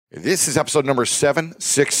This is episode number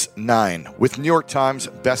 769 with New York Times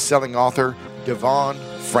bestselling author DeVon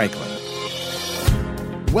Franklin.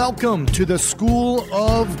 Welcome to the School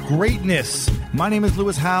of Greatness. My name is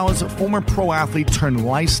Lewis Howes, former pro athlete turned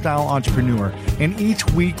lifestyle entrepreneur, and each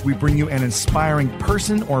week we bring you an inspiring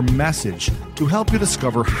person or message to help you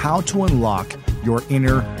discover how to unlock your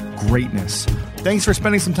inner greatness. Thanks for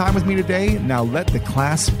spending some time with me today. Now let the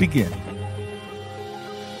class begin.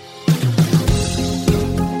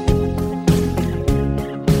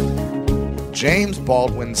 James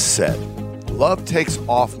Baldwin said, "Love takes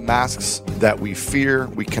off masks that we fear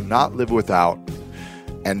we cannot live without,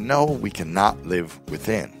 and know we cannot live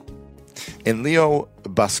within." And Leo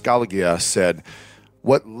Buscaglia said,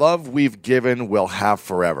 "What love we've given we'll have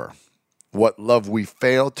forever. What love we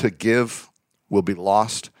fail to give will be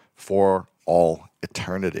lost for all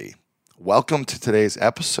eternity." Welcome to today's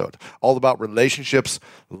episode, all about relationships,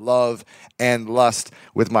 love, and lust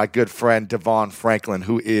with my good friend DeVon Franklin,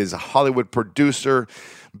 who is a Hollywood producer,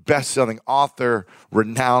 best-selling author,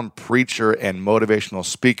 renowned preacher, and motivational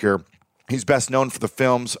speaker. He's best known for the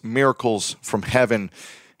films Miracles from Heaven,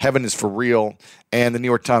 Heaven is for Real, and the New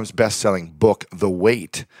York Times best-selling book, The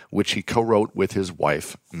Wait, which he co-wrote with his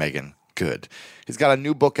wife, Megan Good. He's got a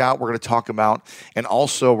new book out we're going to talk about, and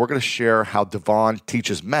also we're going to share how DeVon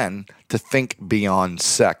teaches men to think beyond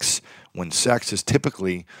sex, when sex is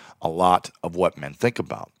typically a lot of what men think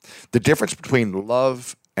about. The difference between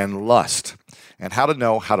love and lust, and how to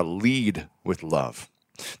know how to lead with love.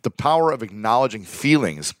 The power of acknowledging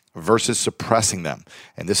feelings versus suppressing them,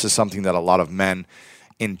 and this is something that a lot of men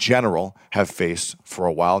in general have faced for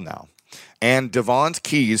a while now. And DeVon's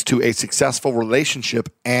keys to a successful relationship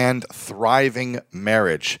and thriving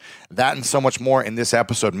marriage. That and so much more in this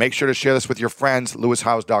episode. Make sure to share this with your friends,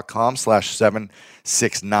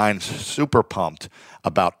 lewishowes.com/769. Super pumped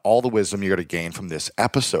about all the wisdom you're going to gain from this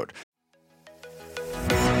episode.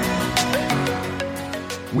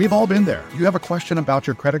 We've all been there. You have a question about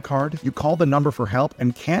your credit card, you call the number for help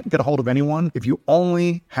and can't get a hold of anyone if you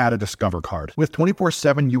only had a Discover card. With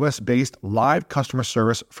 24/7 US-based live customer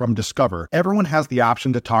service from Discover, everyone has the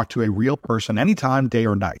option to talk to a real person anytime, day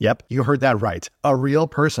or night. Yep, you heard that right. A real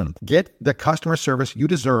person. Get the customer service you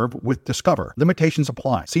deserve with Discover. Limitations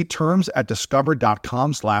apply. See terms at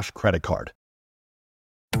discover.com/creditcard.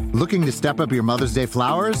 Looking to step up your Mother's Day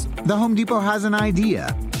flowers? The Home Depot has an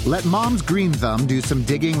idea. Let Mom's Green Thumb do some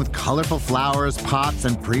digging with colorful flowers, pots,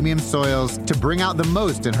 and premium soils to bring out the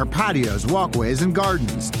most in her patios, walkways, and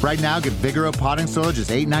gardens. Right now, get Vigoro potting soil just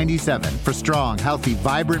 $8.97 for strong, healthy,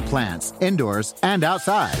 vibrant plants, indoors and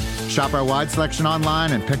outside. Shop our wide selection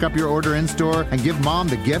online and pick up your order in-store and give Mom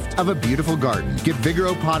the gift of a beautiful garden. Get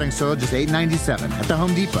Vigoro potting soil just $8.97 at the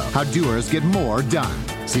Home Depot. How doers get more done.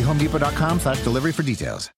 See homedepot.com/delivery for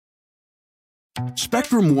details.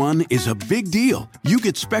 Spectrum One is a big deal. You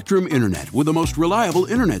get Spectrum Internet with the most reliable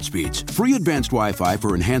internet speeds, free advanced Wi-Fi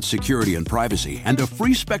for enhanced security and privacy, and a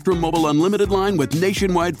free Spectrum Mobile Unlimited line with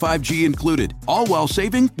nationwide 5G included, all while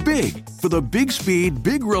saving big. For the big speed,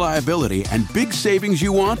 big reliability, and big savings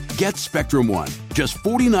you want, get Spectrum One. Just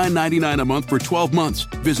 $49.99 a month for 12 months.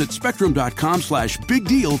 Visit spectrum.com/big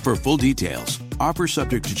deal for full details. Offer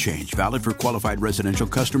subject to change. Valid for qualified residential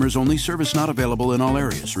customers only. Service not available in all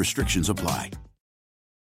areas. Restrictions apply.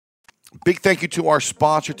 Big thank you to our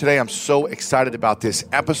sponsor today. I'm so excited about this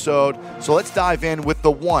episode. So let's dive in with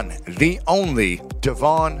the one, the only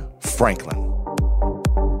DeVon Franklin.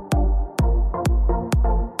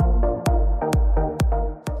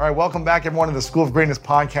 All right, welcome back, everyone, to the School of Greatness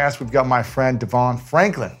podcast. We've got my friend DeVon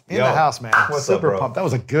Franklin in the house, man. What's Super up, bro? pumped. That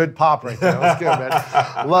was a good pop right there. That was good, man.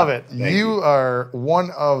 Love it. You are one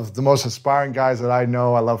of the most inspiring guys that I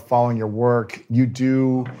know. I love following your work. You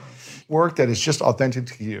do work that is just authentic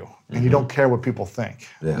to you, and you don't care what people think.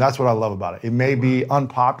 Yeah. And that's what I love about it. It may be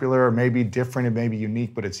unpopular, it may be different, it may be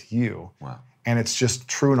unique, but it's you. Wow. And it's just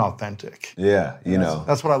true and authentic. Yeah, you know.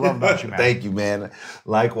 That's what I love about you, man. Thank you, man.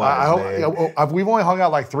 Likewise, man. We've only hung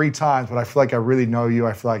out like 3 times, but I feel like I really know you.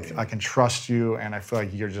 I feel like I can trust you, and I feel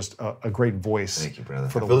like you're just a great voice. Thank you, brother.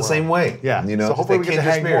 For the I feel world. the same way. Yeah. You know, so hopefully we get to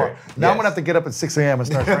hang more. Now I'm going to have to get up at 6 a.m. and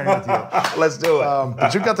start training with you. Let's do it.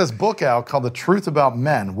 But you've got this book out called The Truth About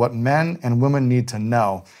Men, What Men and Women Need to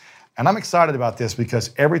Know. And I'm excited about this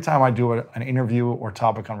because every time I do an interview or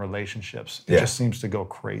topic on relationships, it just seems to go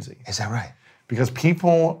crazy. Is that right? Because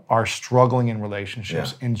people are struggling in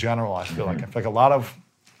relationships in general, I feel like. I feel like a lot of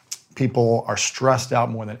people are stressed out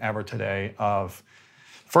more than ever today of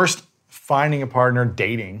first finding a partner,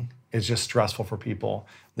 dating is just stressful for people.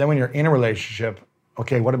 Then when you're in a relationship,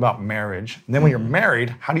 okay, what about marriage? And then when you're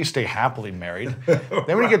married, how do you stay happily married? Then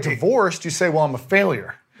when you get divorced, you say, well, I'm a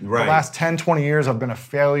failure. Right. The last 10, 20 years, I've been a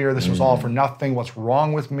failure. This was all for nothing. What's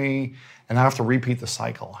wrong with me? And I have to repeat the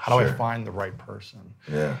cycle. How do I find the right person?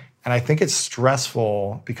 Yeah. And I think it's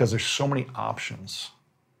stressful because there's so many options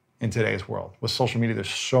in today's world. With social media, there's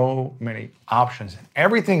so many options. And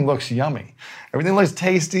everything looks yummy. Everything looks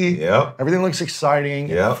tasty. Yep. Everything looks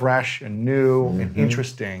exciting and fresh and new and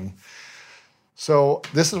interesting. So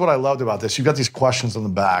this is what I loved about this. You've got these questions on the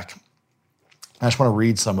back. I just want to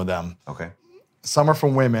read some of them. Okay. Some are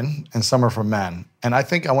from women and some are from men. And I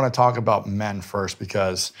think I want to talk about men first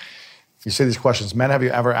because you say these questions. Men, have you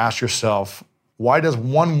ever asked yourself, why does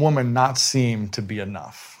one woman not seem to be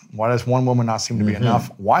enough? Why does one woman not seem to be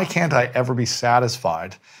enough? Why can't I ever be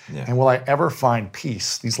satisfied? Yeah. And will I ever find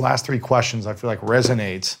peace? These last three questions I feel like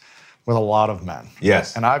resonates with a lot of men.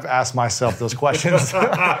 Yes. And I've asked myself those questions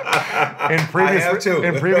in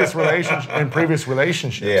previous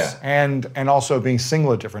relationships. Yeah. And also being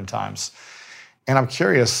single at different times. And I'm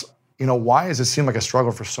curious, why does it seem like a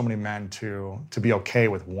struggle for so many men to be okay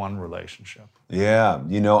with one relationship? Yeah,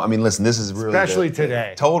 listen, this is really... Especially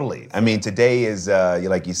today. Totally. Today is,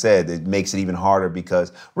 like you said, it makes it even harder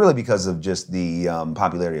because of just the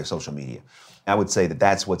popularity of social media. I would say that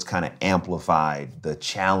that's what's kind of amplified the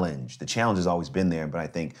challenge. The challenge has always been there, but I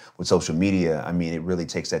think with social media, it really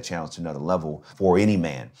takes that challenge to another level for any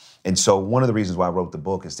man. And so one of the reasons why I wrote the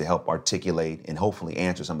book is to help articulate and hopefully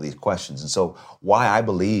answer some of these questions. And so why I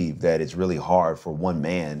believe that it's really hard for one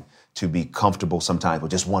man to be comfortable sometimes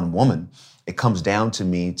with just one woman, it comes down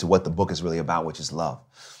to what the book is really about, which is love.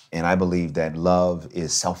 And I believe that love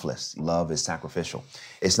is selfless. Love is sacrificial.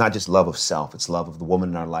 It's not just love of self. It's love of the woman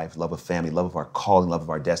in our life, love of family, love of our calling, love of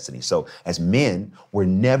our destiny. So as men, we're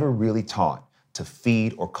never really taught to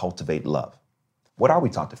feed or cultivate love. What are we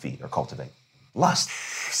taught to feed or cultivate? Lust.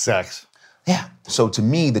 Sex. Yeah. So to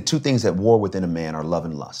me, the two things that war within a man are love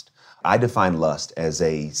and lust. I define lust as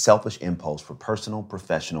a selfish impulse for personal,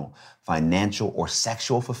 professional, financial, or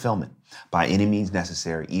sexual fulfillment by any means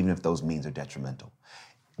necessary, even if those means are detrimental.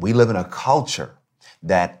 We live in a culture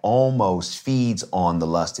that almost feeds on the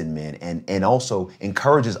lust in men and also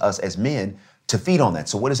encourages us as men to feed on that.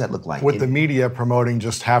 So what does that look like? With the media promoting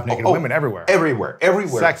just half-naked women everywhere. Everywhere.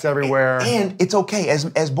 Sex everywhere. And it's okay.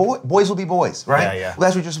 As boys will be boys, right? Yeah. Well,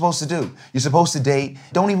 that's what you're supposed to do. You're supposed to date.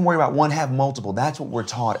 Don't even worry about one, have multiple. That's what we're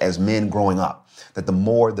taught as men growing up, that the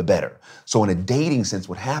more, the better. So in a dating sense,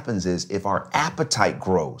 what happens is if our appetite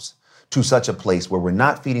grows to such a place where we're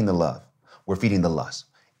not feeding the love, we're feeding the lust.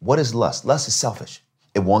 What is lust? Lust is selfish.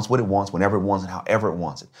 It wants what it wants, whenever it wants it, however it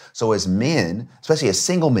wants it. So as men, especially as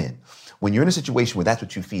single men, when you're in a situation where that's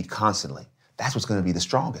what you feed constantly, that's what's going to be the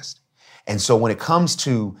strongest. And so when it comes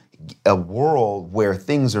to a world where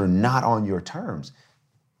things are not on your terms,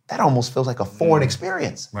 that almost feels like a foreign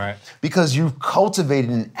experience. Right. Because you've cultivated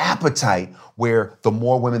an appetite where the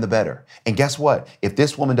more women, the better. And guess what? If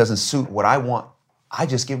this woman doesn't suit what I want, I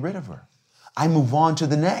just get rid of her. I move on to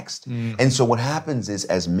the next. And so what happens is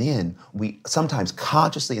as men, we sometimes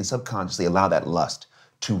consciously and subconsciously allow that lust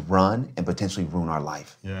to run and potentially ruin our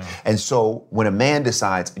life. Yeah. And so when a man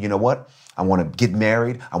decides, you know what, I want to get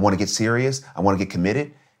married, I want to get serious, I want to get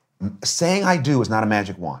committed, saying I do is not a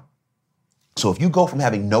magic wand. So if you go from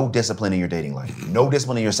having no discipline in your dating life, no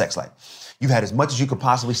discipline in your sex life, you've had as much as you could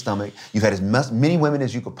possibly stomach, you've had as many women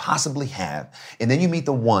as you could possibly have, and then you meet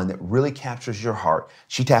the one that really captures your heart,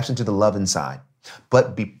 she taps into the love inside.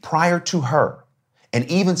 But prior to her, and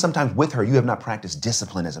even sometimes with her, you have not practiced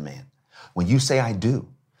discipline as a man. When you say I do,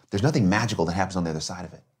 there's nothing magical that happens on the other side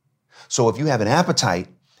of it. So if you have an appetite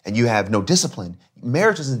and you have no discipline,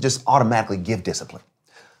 marriage doesn't just automatically give discipline.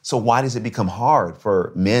 So why does it become hard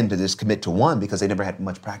for men to just commit to one? Because they never had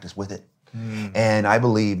much practice with it. And I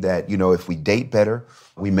believe that, if we date better,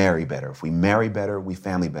 we marry better. If we marry better, we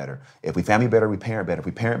family better. If we family better, we parent better. If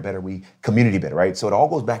we parent better, we community better, right? So it all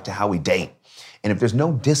goes back to how we date. And if there's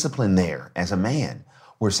no discipline there as a man,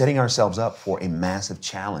 we're setting ourselves up for a massive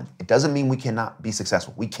challenge. It doesn't mean we cannot be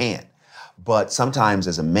successful. We can. But sometimes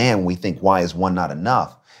as a man, we think, why is one not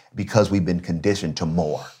enough? Because we've been conditioned to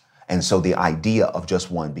more. And so the idea of just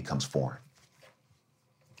one becomes foreign.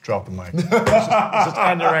 Drop the mic. Let's just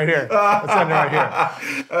end it right here. Let's end it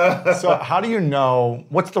right here. So how do you know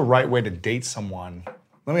what's the right way to date someone?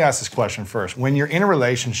 Let me ask this question first. When you're in a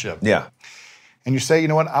relationship, and you say, you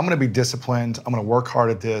know what, I'm going to be disciplined. I'm going to work hard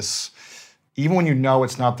at this. Even when you know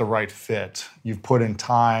it's not the right fit, you've put in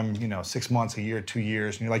time, 6 months, a year, 2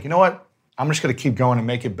 years, and you're like, you know what, I'm just going to keep going and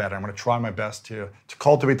make it better. I'm going to try my best to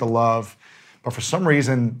cultivate the love. But for some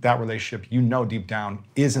reason, that relationship, deep down,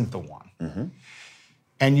 isn't the one. Mm-hmm.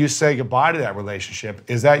 And you say goodbye to that relationship.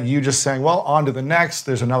 Is that you just saying, well, on to the next,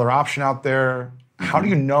 there's another option out there? How do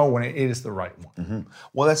you know when it is the right one? Mm-hmm.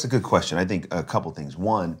 Well, that's a good question. I think a couple things.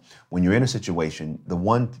 One, when you're in a situation,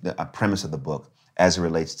 the premise of the book as it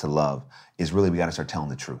relates to love is really we got to start telling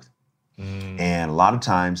the truth. And a lot of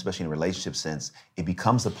times, especially in a relationship sense, it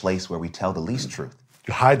becomes the place where we tell the least truth.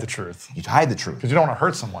 You hide the truth. You hide the truth. Because you don't want to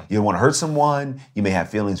hurt someone. You don't want to hurt someone. You may have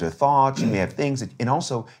feelings or thoughts. You may have things. And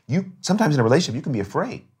also, sometimes in a relationship, you can be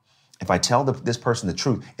afraid. If I tell this person the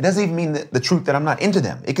truth, it doesn't even mean the truth that I'm not into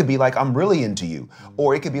them. It could be like, I'm really into you.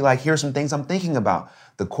 Or it could be like, here's some things I'm thinking about.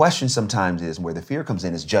 The question sometimes is, where the fear comes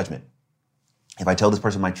in, is judgment. If I tell this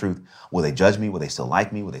person my truth, will they judge me? Will they still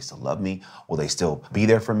like me? Will they still love me? Will they still be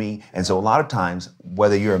there for me? And so a lot of times,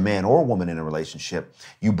 whether you're a man or a woman in a relationship,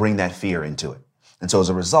 you bring that fear into it. And so as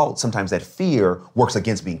a result, sometimes that fear works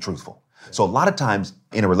against being truthful. So a lot of times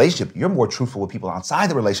in a relationship, you're more truthful with people outside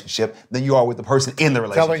the relationship than you are with the person in the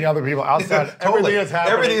relationship. Telling other people outside, Totally. everything is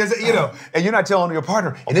happening. Everything is, and you're not telling your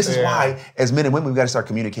partner. And this is why, as men and women, we've got to start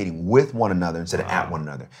communicating with one another instead of at one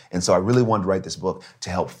another. And so I really wanted to write this book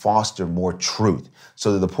to help foster more truth.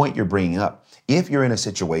 So that the point you're bringing up, if you're in a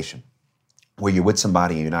situation where you're with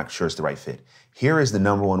somebody and you're not sure it's the right fit, here is the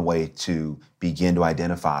number one way to begin to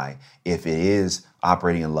identify if it is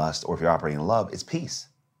operating in lust or if you're operating in love. It's peace.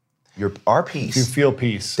 Our peace. You feel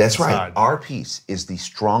peace. That's inside. right. Our peace is the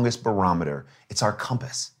strongest barometer. It's our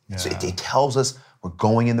compass. Yeah. So it tells us we're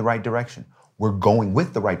going in the right direction. We're going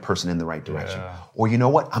with the right person in the right direction. Yeah. Or you know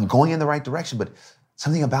what? I'm going in the right direction, but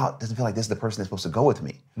something doesn't feel like this is the person that's supposed to go with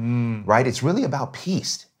me. Right? It's really about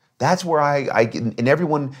peace. That's where and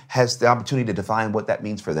everyone has the opportunity to define what that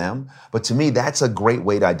means for them. But to me, that's a great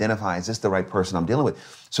way to identify, is this the right person I'm dealing with?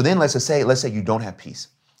 So then let's say you don't have peace.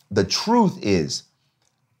 The truth is,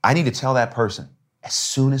 I need to tell that person as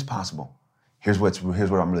soon as possible, here's what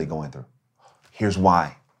I'm really going through. Here's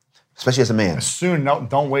why. Especially as a man. As soon, no,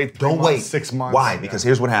 don't wait 3 months, 6 months. Why? Because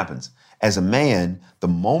here's what happens. As a man, the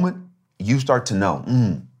moment you start to know,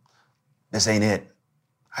 this ain't it.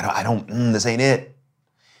 This ain't it.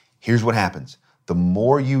 Here's what happens. The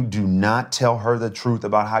more you do not tell her the truth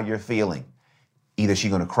about how you're feeling, either she's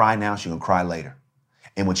gonna cry now, she's gonna cry later.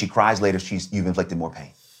 And when she cries later, you've inflicted more pain.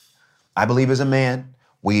 I believe as a man,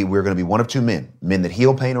 we're going to be one of two men that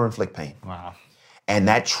heal pain or inflict pain. Wow. And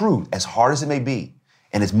that truth, as hard as it may be,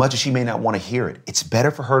 and as much as she may not want to hear it, it's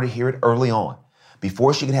better for her to hear it early on,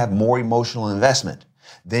 before she can have more emotional investment,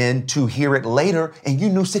 than to hear it later, and you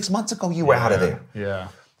knew 6 months ago you were out of there. Yeah.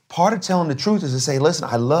 Part of telling the truth is to say, listen,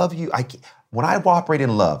 I love you. When I operate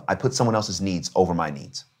in love, I put someone else's needs over my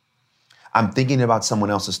needs. I'm thinking about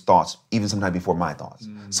someone else's thoughts, even sometimes before my thoughts,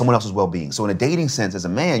 someone else's well-being. So in a dating sense, as a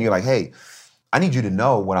man, you're like, hey, I need you to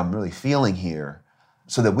know what I'm really feeling here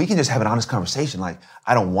so that we can just have an honest conversation. Like,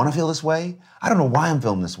 I don't want to feel this way. I don't know why I'm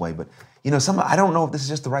feeling this way, but I don't know if this is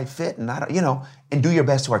just the right fit, and and do your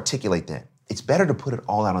best to articulate that. It's better to put it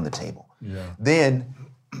all out on the table. Yeah. Then,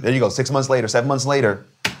 there you go, 6 months later, 7 months later,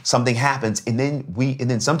 something happens, and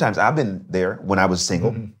then sometimes I've been there when I was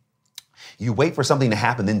single. You wait for something to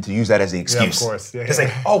happen, then to use that as the excuse. Yeah, of course. Yeah, to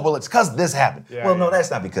say, it's because this happened. Yeah, well, no, that's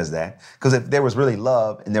not because of that. Because if there was really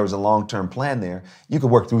love and there was a long-term plan there, you could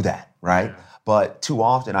work through that, right? Yeah. But too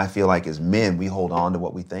often, I feel like as men, we hold on to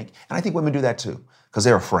what we think. And I think women do that too, because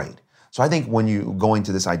they're afraid. So I think when you go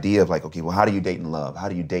into this idea of like, okay, well, how do you date in love? How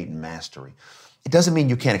do you date in mastery? It doesn't mean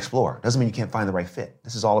you can't explore. It doesn't mean you can't find the right fit.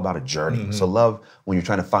 This is all about a journey. So love, when you're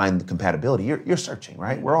trying to find the compatibility, you're searching,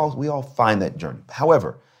 right? We all find that journey.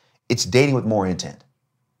 However, it's dating with more intent.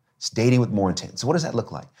 It's dating with more intent. So what does that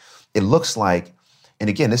look like? It looks like, and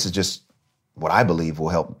again, this is just what I believe will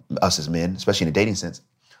help us as men, especially in a dating sense,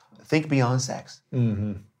 think beyond sex.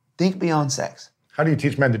 Think beyond sex. How do you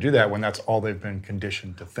teach men to do that when that's all they've been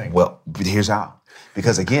conditioned to think? Well, here's how.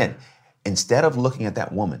 Because again, instead of looking at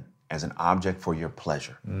that woman as an object for your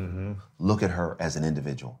pleasure, look at her as an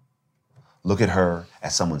individual. Look at her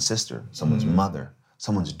as someone's sister, someone's mother,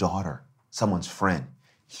 someone's daughter, someone's friend.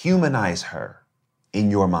 Humanize her in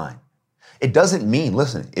your mind. It doesn't mean,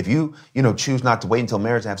 listen, if you choose not to wait until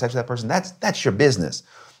marriage to have sex with that person, that's your business.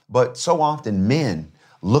 But so often men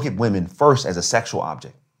look at women first as a sexual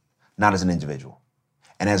object, not as an individual.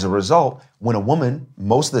 And as a result, when a woman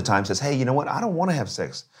most of the time says, hey, you know what, I don't want to have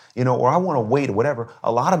sex, or I want to wait or whatever,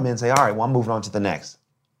 a lot of men say, all right, well, I'm moving on to the next.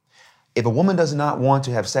 If a woman does not want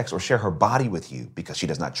to have sex or share her body with you because she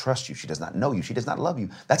does not trust you, she does not know you, she does not love you,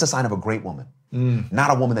 that's a sign of a great woman,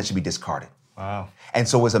 not a woman that should be discarded. Wow. And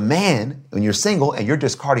so as a man, when you're single and you're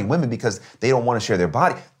discarding women because they don't want to share their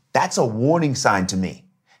body, that's a warning sign to me.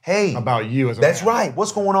 Hey. About you as a That's man. right.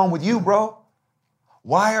 What's going on with you, bro?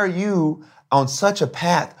 Why are you on such a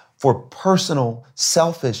path for personal,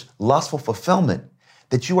 selfish, lustful fulfillment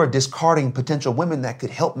that you are discarding potential women that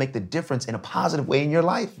could help make the difference in a positive way in your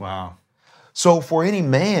life. Wow. So for any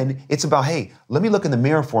man, it's about, hey, let me look in the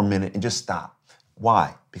mirror for a minute and just stop.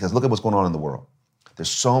 Why? Because look at what's going on in the world.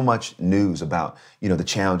 There's so much news about, the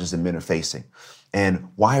challenges that men are facing. And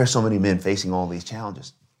why are so many men facing all these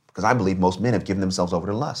challenges? Because I believe most men have given themselves over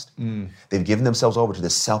to lust. They've given themselves over to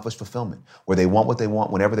this selfish fulfillment where they want what they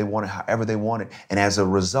want, whenever they want it, however they want it. And as a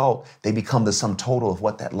result, they become the sum total of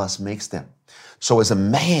what that lust makes them. So as a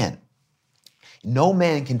man, no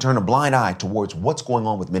man can turn a blind eye towards what's going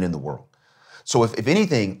on with men in the world. So if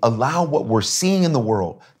anything, allow what we're seeing in the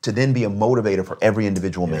world to then be a motivator for every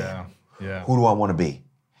individual man. Yeah. Who do I want to be?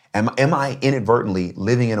 Am I inadvertently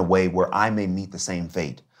living in a way where I may meet the same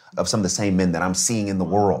fate of some of the same men that I'm seeing in the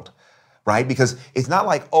world, right? Because it's not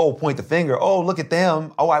like, point the finger, look at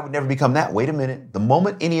them, I would never become that. Wait a minute. The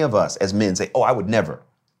moment any of us as men say, I would never.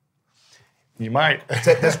 You might.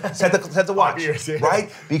 Set the watch,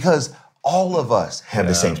 right? Because all of us have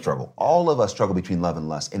the same struggle. All of us struggle between love and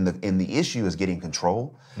lust. And the issue is getting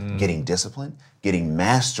control, getting discipline, getting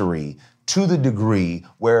mastery to the degree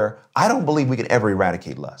where I don't believe we can ever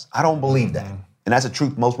eradicate lust. I don't believe that. And that's a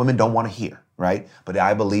truth most women don't want to hear, right? But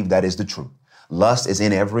I believe that is the truth. Lust is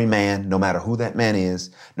in every man, no matter who that man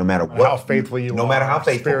is, no matter what. How faithful you are. No matter how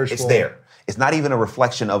faithful, spiritual. It's there. It's not even a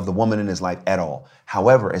reflection of the woman in his life at all.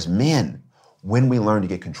 However, as men, when we learn to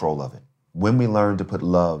get control of it, when we learn to put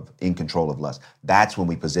love in control of lust, that's when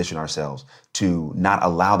we position ourselves to not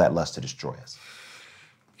allow that lust to destroy us.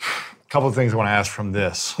 A couple of things I want to ask from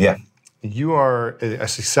this. Yeah. You are a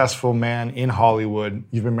successful man in Hollywood.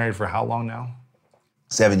 You've been married for how long now?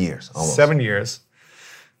 7 years, almost. 7 years.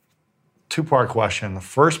 Two-part question. The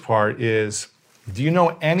first part is, do you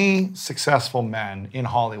know any successful men in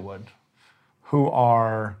Hollywood who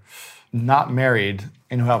are not married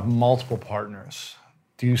and who have multiple partners?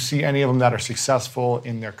 Do you see any of them that are successful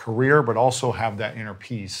in their career but also have that inner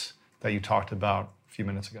peace that you talked about a few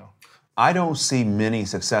minutes ago? I don't see many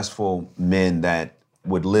successful men that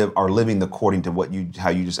are living according to how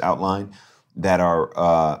you just outlined that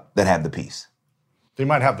have the peace. They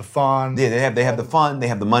might have the fun. Yeah, they have the fun, they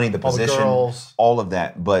have the money, the position, the girls. All of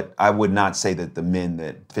that. But I would not say that the men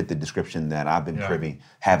that fit the description that I've been privy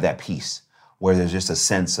have that peace, where there's just a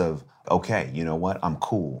sense of, okay, you know what? I'm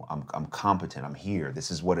cool. I'm competent. I'm here. This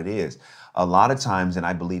is what it is. A lot of times, and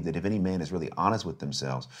I believe that if any man is really honest with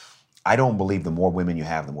themselves, I don't believe the more women you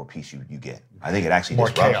have, the more peace you get. I think it actually more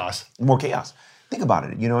disrupts. chaos. More chaos. Think about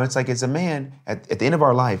it. It's like as a man, at the end of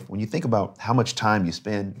our life, when you think about how much time you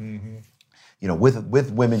spend,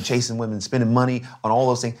 with women, chasing women, spending money on all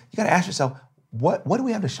those things, you got to ask yourself, what do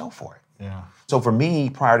we have to show for it? Yeah. So for me,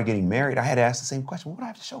 prior to getting married, I had to ask the same question: what do I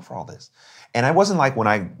have to show for all this? And I wasn't like when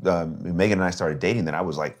Megan and I started dating that I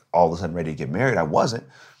was like all of a sudden ready to get married. I wasn't.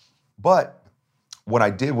 But what I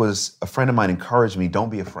did was a friend of mine encouraged me: don't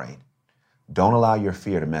be afraid. Don't allow your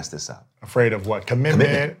fear to mess this up. Afraid of what?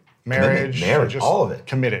 Commitment. Marriage, all of it.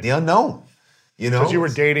 Committed. The unknown. Because you were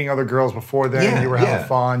dating other girls before then, you were having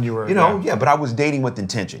fun, you were... but I was dating with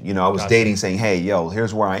intention. I was dating saying, hey,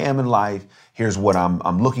 here's where I am in life, here's what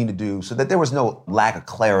I'm looking to do, so that there was no lack of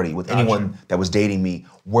clarity with anyone that was dating me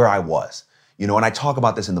where I was. And I talk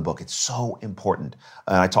about this in the book. It's so important.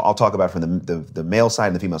 I'll talk about it from the male side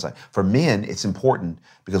and the female side. For men, it's important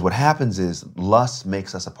because what happens is lust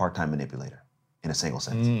makes us a part-time manipulator in a single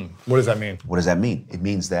sense. What does that mean? What does that mean? It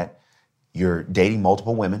means that you're dating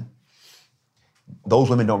multiple women. Those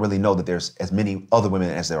women don't really know that there's as many other women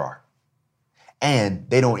as there are. And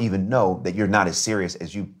they don't even know that you're not as serious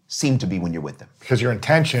as you seem to be when you're with them. Because your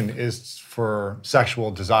intention is for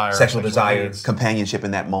sexual desire. Sexual desire, companionship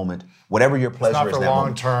in that moment. Whatever your pleasure is in that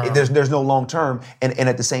moment. It's not for long term. There's no long term. And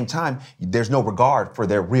at the same time, there's no regard for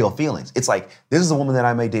their real feelings. It's like, this is a woman that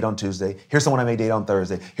I may date on Tuesday. Here's someone I may date on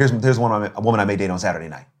Thursday. Here's a woman I may date on Saturday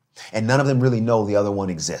night. And none of them really know the other one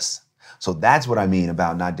exists. So that's what I mean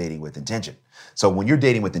about not dating with intention. So when you're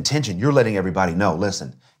dating with intention, you're letting everybody know,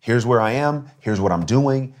 listen, here's where I am, here's what I'm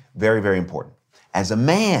doing. Very, very important. As a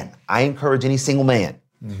man, I encourage any single man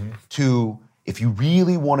to, if you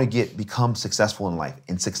really want to become successful in life,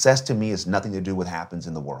 and success to me has nothing to do with what happens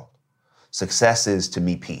in the world. Success is, to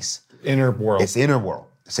me, peace. Inner world. It's inner world.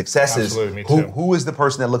 Success Absolutely, is me too. who is the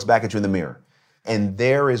person that looks back at you in the mirror. And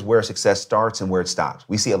there is where success starts and where it stops.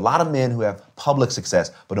 We see a lot of men who have public success,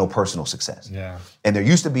 but no personal success. Yeah. And there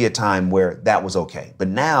used to be a time where that was okay. But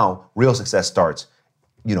now, real success starts,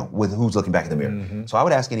 with who's looking back in the mirror. So I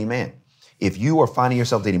would ask any man, if you are finding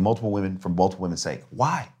yourself dating multiple women for multiple women's sake,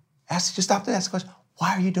 why? Just stop to ask the question,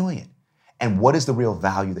 why are you doing it? And what is the real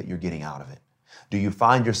value that you're getting out of it? Do you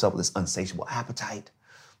find yourself with this insatiable appetite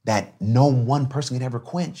that no one person can ever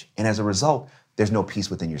quench? And as a result, there's no peace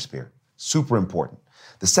within your spirit. Super important.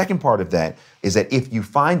 The second part of that is that if you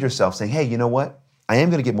find yourself saying, hey, you know what? I am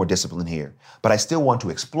going to get more discipline here, but I still want to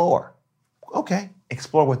explore. Okay,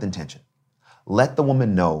 explore with intention. Let the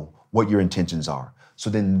woman know what your intentions are. So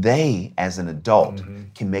then they, as an adult,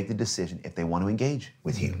 can make the decision if they want to engage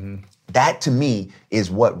with you. That, to me, is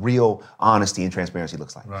what real honesty and transparency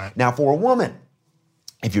looks like. Right. Now, for a woman,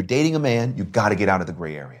 if you're dating a man, you've got to get out of the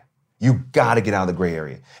gray area. You've got to get out of the gray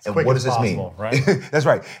area. And what does this mean? Right? That's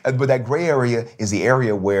right. But that gray area is the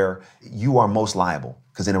area where you are most liable.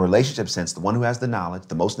 Because in a relationship sense, the one who has the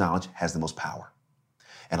most knowledge, has the most power.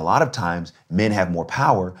 And a lot of times, men have more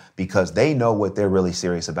power because they know what they're really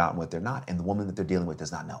serious about and what they're not. And the woman that they're dealing with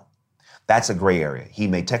does not know. That's a gray area. He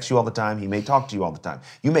may text you all the time. He may talk to you all the time.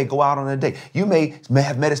 You may go out on a date. You may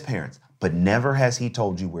have met his parents, but never has he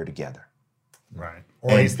told you we're together. Right.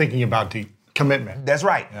 Or he's thinking about the commitment. That's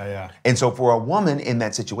right. Yeah. And so for a woman in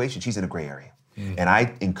that situation, she's in a gray area. And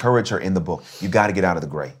I encourage her in the book, you got to get out of the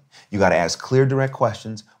gray. You got to ask clear, direct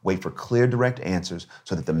questions, wait for clear, direct answers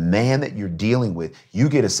so that the man that you're dealing with, you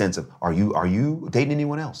get a sense of, are you dating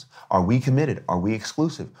anyone else? Are we committed? Are we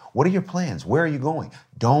exclusive? What are your plans? Where are you going?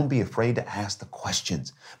 Don't be afraid to ask the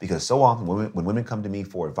questions, because so often when women come to me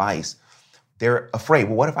for advice, they're afraid,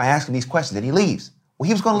 well, what if I ask him these questions and he leaves? Well,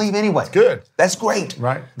 he was going to leave anyway. That's good. That's great.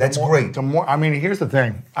 Right. That's great. I mean, here's the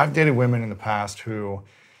thing. I've dated women in the past who,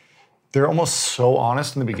 they're almost so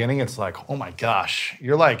honest in the beginning. It's like, oh my gosh,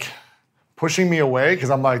 you're like pushing me away because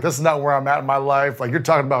I'm like, this is not where I'm at in my life. Like, you're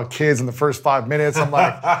talking about kids in the first 5 minutes. I'm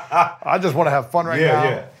like, I just want to have fun right now.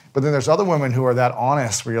 Yeah. But then there's other women who are that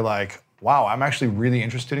honest where you're like, wow, I'm actually really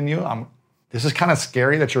interested in you. This is kind of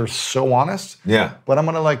scary that you're so honest. Yeah. But I'm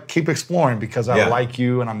going to like keep exploring because I like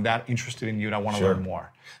you and I'm that interested in you and I want to learn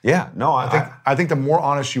more. Yeah, no, I think the more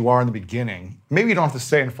honest you are in the beginning, maybe you don't have to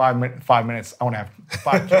say in 5 minutes, I want to have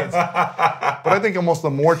 5 kids. But I think almost the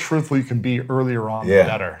more truthful you can be earlier on, the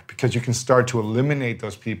better. Because you can start to eliminate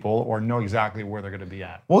those people or know exactly where they're going to be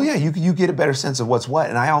at. Well, yeah, you get a better sense of what's what.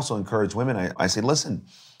 And I also encourage women, I say, listen,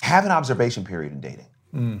 have an observation period in dating.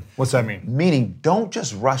 What's that mean? Meaning, don't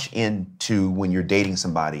just rush into when you're dating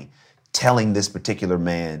somebody, telling this particular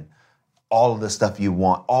man all of the stuff you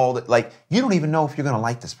want, you don't even know if you're gonna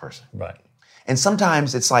like this person. Right. And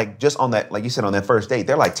sometimes it's like just on that, like you said, on that first date,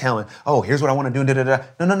 they're like telling, oh, here's what I want to do,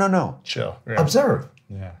 No. Chill. Yeah. Observe.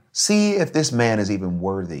 Yeah. See if this man is even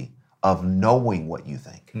worthy of knowing what you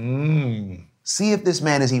think. See if this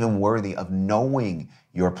man is even worthy of knowing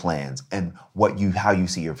your plans and how you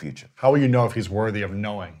see your future. How will you know if he's worthy of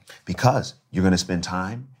knowing? Because you're gonna spend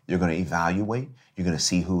time, you're gonna evaluate, you're gonna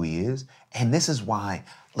see who he is. And this is why,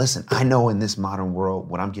 listen, I know in this modern world,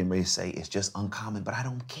 what I'm getting ready to say is just uncommon, but I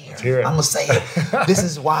don't care. Let's hear it. I'm gonna say it. This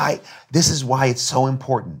is why it's so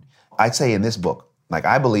important. I'd say in this book, like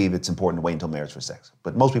I believe it's important to wait until marriage for sex,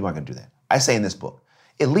 but most people aren't gonna do that. I say in this book,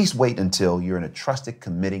 at least wait until you're in a trusted,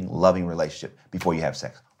 committing, loving relationship before you have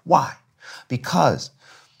sex. Why? Because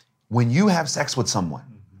when you have sex with someone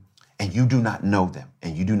and you do not know them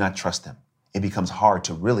and you do not trust them, it becomes hard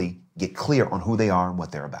to really get clear on who they are and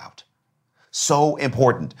what they're about. So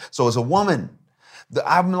important. So as a woman,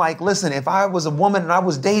 I'm like, listen, if I was a woman and I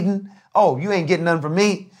was dating, oh, you ain't getting nothing from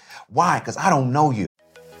me. Why? Because I don't know you.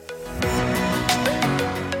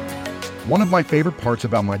 One of my favorite parts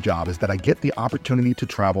about my job is that I get the opportunity to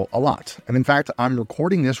travel a lot. And in fact, I'm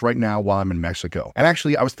recording this right now while I'm in Mexico. And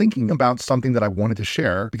actually, I was thinking about something that I wanted to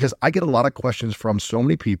share because I get a lot of questions from so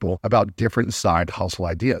many people about different side hustle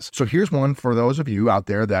ideas. So here's one for those of you out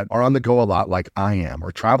there that are on the go a lot like I am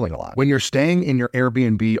or traveling a lot. When you're staying in your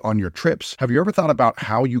Airbnb on your trips, have you ever thought about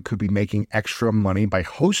how you could be making extra money by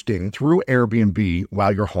hosting through Airbnb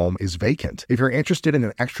while your home is vacant? If you're interested in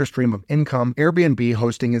an extra stream of income, Airbnb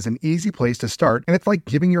hosting is an easy place to start, and it's like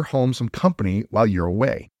giving your home some company while you're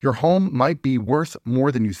away. Your home might be worth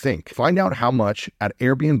more than you think. Find out how much at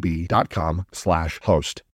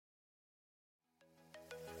airbnb.com/host.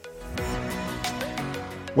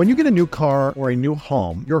 When you get a new car or a new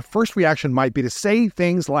home, your first reaction might be to say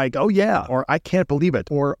things like, oh yeah, or I can't believe it,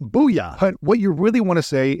 or booyah. But what you really want to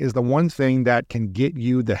say is the one thing that can get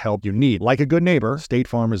you the help you need. Like a good neighbor, State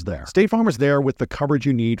Farm is there. State Farm is there with the coverage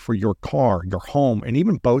you need for your car, your home, and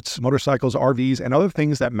even boats, motorcycles, RVs, and other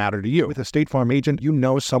things that matter to you. With a State Farm agent, you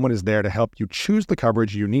know someone is there to help you choose the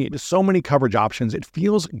coverage you need. With so many coverage options, it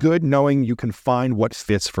feels good knowing you can find what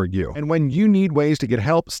fits for you. And when you need ways to get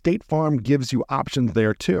help, State Farm gives you options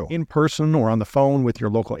there too. In person or on the phone with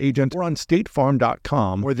your local agent or on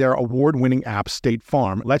statefarm.com, where their award-winning app State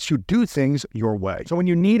Farm lets you do things your way. So when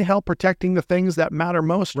you need help protecting the things that matter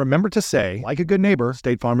most, remember to say, like a good neighbor,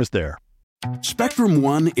 State Farm is there. Spectrum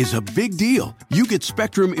One is a big deal. You get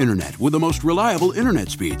Spectrum Internet with the most reliable internet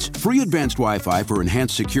speeds, free advanced Wi-Fi for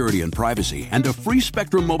enhanced security and privacy, and a free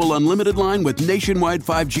Spectrum Mobile Unlimited line with nationwide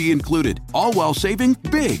 5G included, all while saving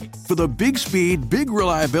big. For the big speed, big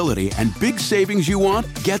reliability, and big savings you want,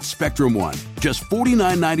 get Spectrum One. Just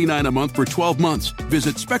 $49.99 a month for 12 months.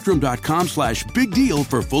 Visit spectrum.com/big deal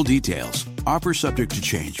for full details. Offer subject to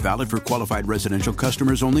change. Valid for qualified residential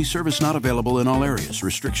customers only. Service not available in all areas.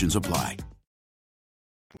 Restrictions apply.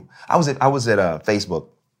 I was at Facebook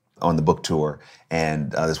on the book tour,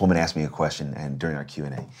 and this woman asked me a question, and during our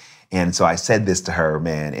Q&A, and so I said this to her,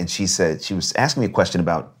 man, and she said she was asking me a question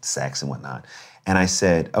about sex and whatnot, and I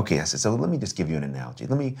said, so let me just give you an analogy.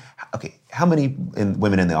 How many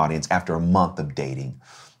women in the audience, after a month of dating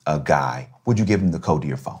a guy, would you give him the code to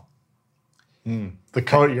your phone? The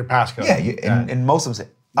code, your passcode. Yeah, and most of them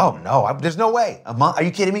said, oh no, there's no way. A month? Are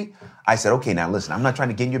you kidding me? I said, okay, now listen, I'm not trying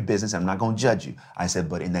to get in your business. I'm not going to judge you. I said,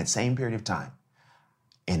 but in that same period of time,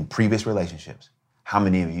 in previous relationships, how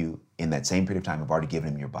many of you in that same period of time have already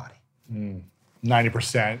given him your body?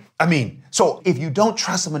 90%. I mean, so if you don't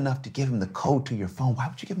trust him enough to give him the code to your phone, why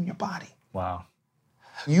would you give him your body? Wow.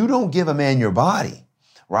 You don't give a man your body,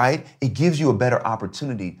 right? It gives you a better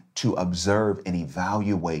opportunity to observe and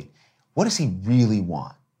evaluate, what does he really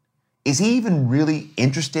want? Is he even really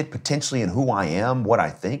interested potentially in who I am, what I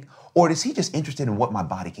think? Or is he just interested in what my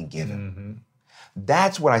body can give him? Mm-hmm.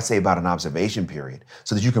 That's what I say about an observation period,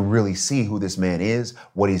 so that you can really see who this man is,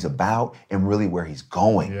 what he's about, and really where he's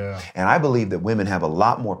going. Yeah. And I believe that women have a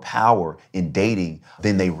lot more power in dating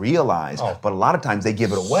than they realize, but a lot of times they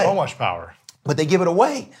give it away. So much power. But they give it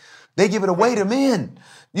away. They give it away to men.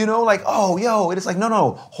 You know, like, and it's like,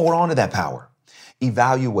 no, hold on to that power.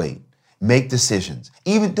 Evaluate. Make decisions.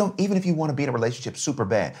 Even if you want to be in a relationship super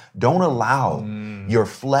bad, don't allow your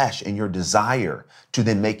flesh and your desire to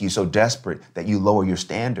then make you so desperate that you lower your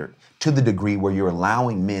standard to the degree where you're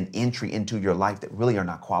allowing men entry into your life that really are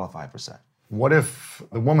not qualified for sex. What if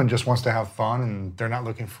the woman just wants to have fun and they're not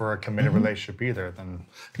looking for a committed relationship either? Then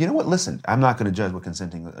you know what? Listen, I'm not going to judge what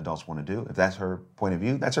consenting adults want to do. If that's her point of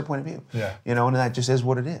view, that's her point of view. Yeah. You know, and that just is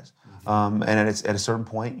what it is. And at a certain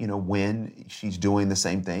point, you know, when she's doing the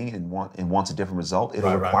same thing and wants a different result,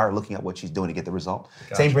 it'll require looking at what she's doing to get the result.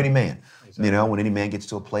 Gotcha. Same for any man. Exactly. You know, when any man gets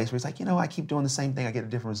to a place where he's like, you know, I keep doing the same thing, I get a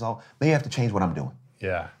different result. Maybe I have to change what I'm doing.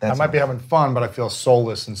 Yeah. I might be having fun, but I feel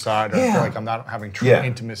soulless inside. Or I feel like I'm not having true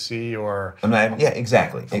intimacy, or I'm not. Yeah,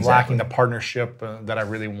 exactly. Lacking the partnership that I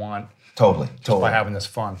really want. Totally. By having this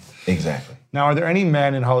fun. Exactly. Now, are there any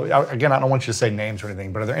men in Hollywood, again, I don't want you to say names or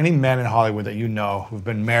anything, but are there any men in Hollywood that you know who've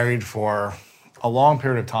been married for a long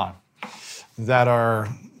period of time that are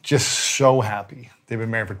just so happy? They've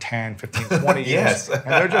been married for 10, 15, 20 years. Yes.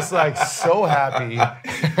 And they're just like so happy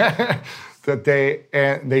that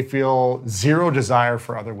they feel zero desire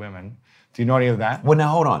for other women. Do you know any of that? Well, now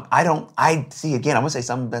hold on. I see, again, I'm gonna say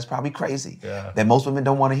something that's probably crazy that most women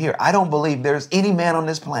don't want to hear. I don't believe there's any man on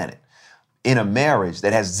this planet in a marriage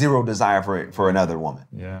that has zero desire for another woman.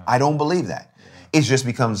 Yeah. I don't believe that. It just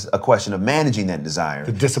becomes a question of managing that desire.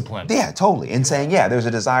 The discipline. Yeah, totally. And saying, there's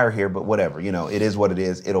a desire here, but whatever. You know, it is what it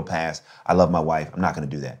is. It'll pass. I love my wife. I'm not going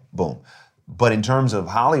to do that. Boom. But in terms of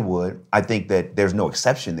Hollywood, I think that there's no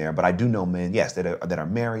exception there. But I do know men, yes, that are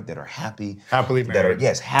married, that are happy. Happily married.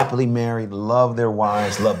 That are, happily married, love their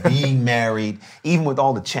wives, love being married. Even with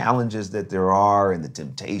all the challenges that there are and the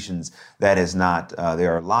temptations, that is not,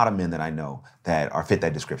 there are a lot of men that I know that are fit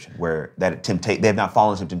that description, where they have not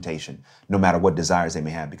fallen into temptation, no matter what desires they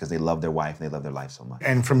may have, because they love their wife and they love their life so much.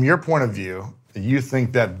 And from your point of view, you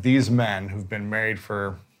think that these men who've been married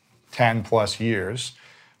for 10 plus years,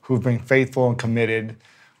 who've been faithful and committed,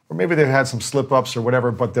 or maybe they've had some slip-ups or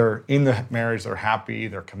whatever, but they're in the marriage, they're happy,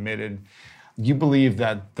 they're committed. You believe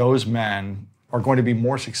that those men are going to be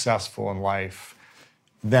more successful in life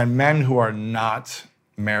than men who are not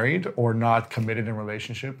married or not committed in a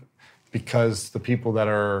relationship, because the people that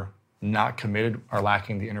are not committed are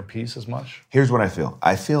lacking the inner peace as much? Here's what I feel.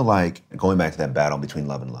 I feel like going back to that battle between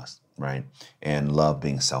love and lust, right? And love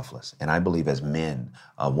being selfless. And I believe as men,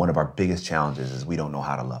 one of our biggest challenges is we don't know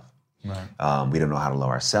how to love. Right. We don't know how to love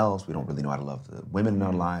ourselves. We don't really know how to love the women in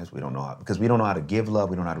our lives. We don't know how, because we don't know how to give love.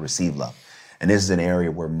 We don't know how to receive love. And this is an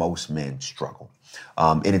area where most men struggle.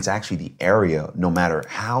 And it's actually the area, no matter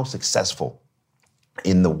how successful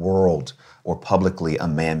in the world or publicly a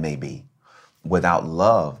man may be, without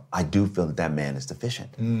love, I do feel that man is deficient.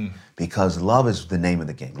 Because love is the name of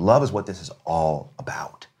the game. Love is what this is all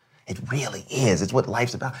about. It really is. It's what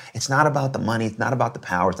life's about. It's not about the money. It's not about the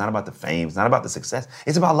power. It's not about the fame. It's not about the success.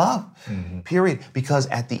 It's about love, period. Because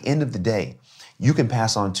at the end of the day, You can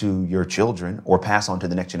pass on to your children or pass on to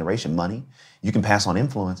the next generation money. You can pass on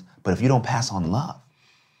influence, but if you don't pass on love,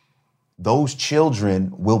 those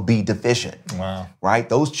children will be deficient, right?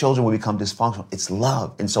 Those children will become dysfunctional. It's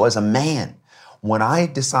love. And so as a man, when I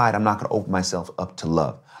decide I'm not going to open myself up to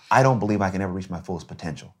love, I don't believe I can ever reach my fullest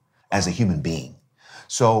potential as a human being.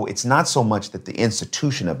 So it's not so much that the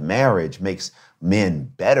institution of marriage makes men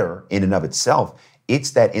better in and of itself.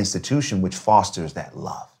 It's that institution which fosters that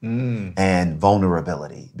love and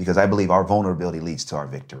vulnerability, because I believe our vulnerability leads to our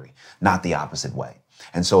victory, not the opposite way.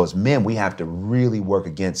 And so as men, we have to really work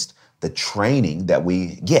against the training that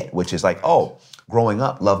we get, which is like, oh, growing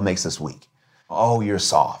up, love makes us weak. Oh, you're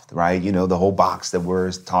soft, right? You know, the whole box that we're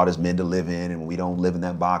taught as men to live in, and when we don't live in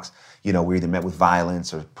that box, you know, we're either met with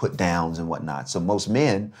violence or put downs and whatnot. So most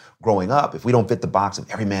men growing up, if we don't fit the box of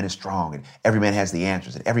every man is strong and every man has the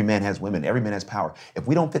answers and every man has women, every man has power, if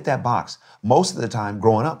we don't fit that box, most of the time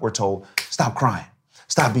growing up, we're told, stop crying,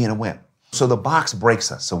 stop being a wimp. So the box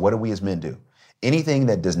breaks us. So what do we as men do? Anything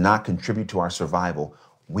that does not contribute to our survival,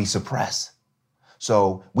 we suppress.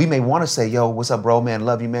 So we may want to say, yo, what's up, bro, man?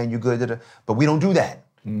 Love you, man. You good? But we don't do that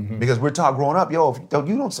because we're taught growing up, yo, if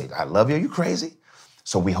you don't say, I love you. Are you crazy?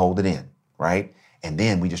 So we hold it in, right? And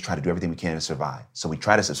then we just try to do everything we can to survive. So we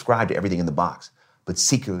try to subscribe to everything in the box, but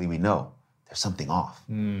secretly we know there's something off.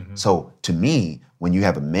 So to me, when you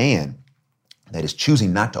have a man that is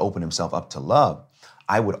choosing not to open himself up to love,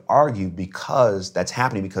 I would argue because that's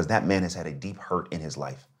happening because that man has had a deep hurt in his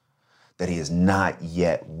life that he is not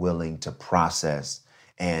yet willing to process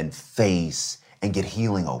and face and get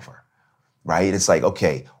healing over, right? It's like,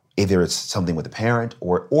 okay, either it's something with a parent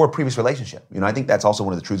or a previous relationship. You know, I think that's also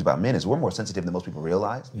one of the truths about men is we're more sensitive than most people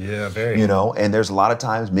realize. Yeah, very. You know, and there's a lot of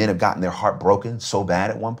times men have gotten their heart broken so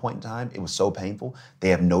bad at one point in time. It was so painful. They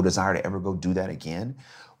have no desire to ever go do that again.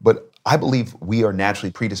 But I believe we are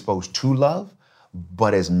naturally predisposed to love.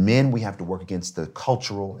 But as men, we have to work against the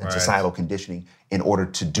cultural and societal conditioning in order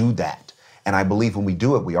to do that. And I believe when we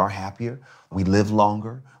do it, we are happier, we live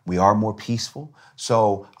longer, we are more peaceful.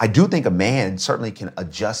 So I do think a man certainly can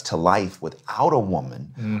adjust to life without a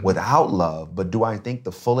woman, without love. But do I think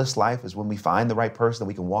the fullest life is when we find the right person that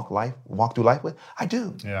we can walk through life with? I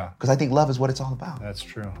do. Yeah. Because I think love is what it's all about. That's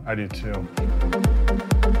true. I do too.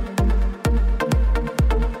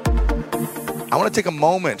 I want to take a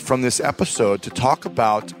moment from this episode to talk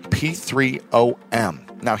about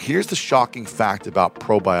P3OM. Now, here's the shocking fact about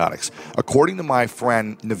probiotics. According to my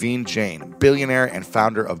friend Naveen Jain, billionaire and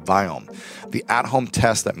founder of Viome, the at-home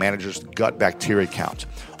test that manages gut bacteria count,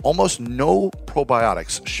 almost no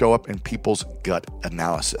probiotics show up in people's gut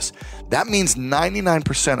analysis. That means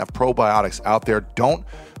 99% of probiotics out there don't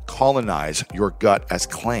colonize your gut as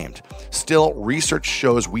claimed. Still, research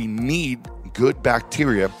shows we need good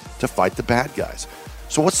bacteria to fight the bad guys.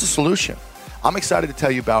 So what's the solution? I'm excited to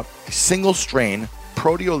tell you about a single strain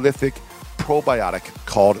proteolytic probiotic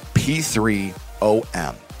called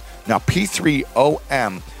P3OM. Now,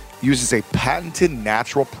 P3OM uses a patented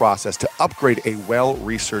natural process to upgrade a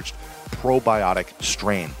well-researched probiotic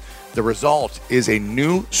strain. The result is a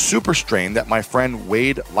new super strain that my friend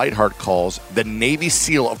Wade Lightheart calls the Navy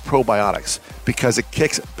SEAL of probiotics because it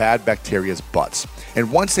kicks bad bacteria's butts.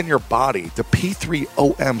 And once in your body, the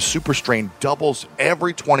P3OM super strain doubles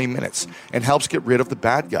every 20 minutes and helps get rid of the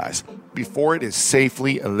bad guys before it is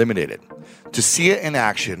safely eliminated. To see it in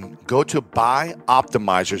action, go to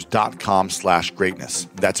buyoptimizers.com/greatness.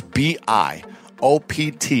 That's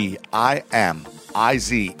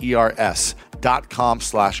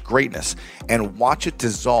BIOPTIMIZERS.com/greatness and watch it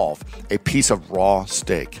dissolve a piece of raw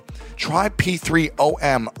steak. Try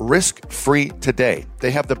P3OM risk-free today.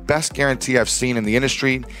 They have the best guarantee I've seen in the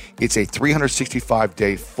industry. It's a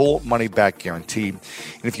 365-day full money-back guarantee. And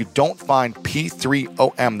if you don't find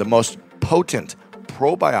P3OM the most potent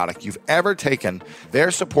probiotic you've ever taken, their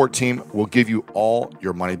support team will give you all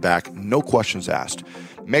your money back, no questions asked.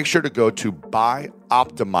 Make sure to go to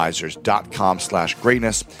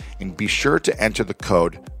buyoptimizers.com/greatness and be sure to enter the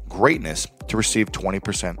code GREATNESS to receive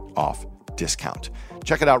 20% off discount.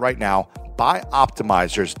 Check it out right now,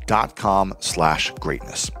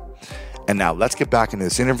 buyoptimizers.com/greatness. And now let's get back into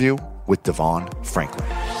this interview with DeVon Franklin.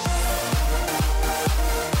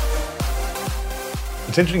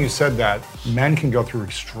 It's interesting you said that men can go through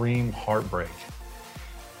extreme heartbreak.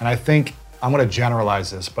 And I think, I'm going to generalize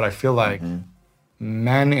this, but I feel like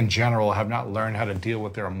men in general have not learned how to deal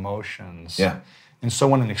with their emotions. Yeah. And so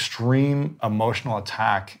when an extreme emotional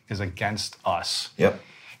attack is against us,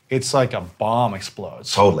 it's like a bomb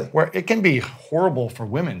explodes. Totally. Where it can be horrible for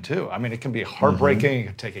women too. I mean, it can be heartbreaking. It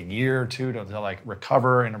could take a year or two to like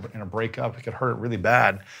recover in a breakup. It could hurt really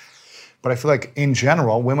bad. But I feel like in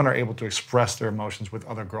general, women are able to express their emotions with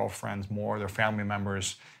other girlfriends more, their family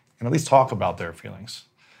members, and at least talk about their feelings.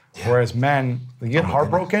 Yeah. Whereas men, they get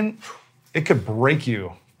heartbroken, it could break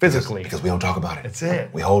you physically. Because we don't talk about it. That's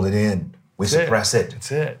it. We hold it in. We suppress it.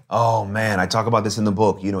 That's it. Oh man, I talk about this in the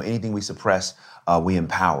book. You know, anything we suppress, we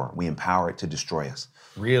empower. We empower it to destroy us.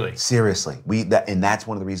 Really? Seriously. And that's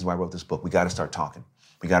one of the reasons why I wrote this book. We got to start talking.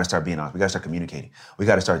 We got to start being honest. We got to start communicating.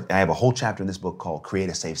 I have a whole chapter in this book called Create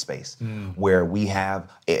a Safe Space, where we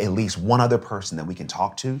have at least one other person that we can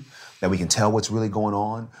talk to, that we can tell what's really going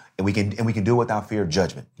on, and we can do it without fear of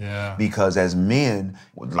judgment. Yeah. Because as men,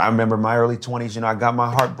 I remember my early 20s, I got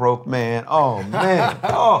my heart broke, man. Oh, man.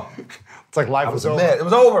 Oh. It's like life was over. It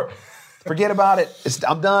was over. Forget about it.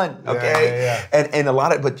 I'm done. Okay. Yeah. And a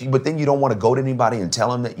lot of but then you don't want to go to anybody and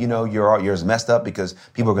tell them that you're messed up because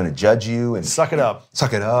people are going to judge you and suck it up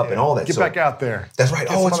and all that. Get back out there. That's right.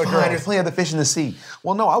 It's fine. Girls. There's plenty of the fish in the sea.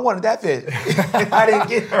 Well, no, I wanted that fish. I didn't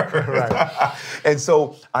get her. Right. And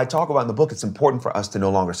so I talk about in the book. It's important for us to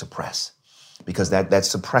no longer suppress. Because that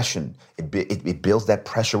suppression, it builds that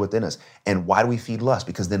pressure within us. And why do we feed lust?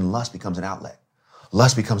 Because then lust becomes an outlet.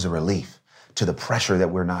 Lust becomes a relief to the pressure that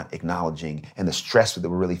we're not acknowledging and the stress that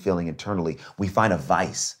we're really feeling internally. We find a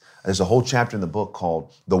vice. There's a whole chapter in the book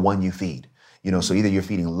called The One You Feed. So either you're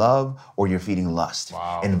feeding love or you're feeding lust.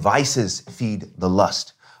 Wow. And vices feed the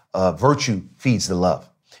lust. Virtue feeds the love.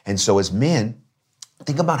 And so as men,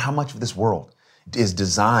 think about how much of this world is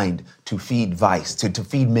designed to feed vice, to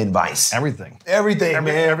feed men vice. Everything, man.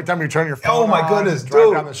 Every time you turn your phone on, my goodness,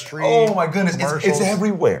 drive down the street. Oh my goodness, it's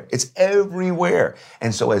everywhere. It's everywhere.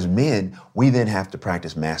 And so as men, we then have to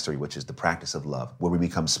practice mastery, which is the practice of love, where we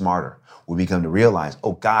become smarter. We become to realize,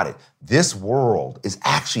 got it. This world is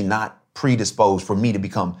actually not predisposed for me to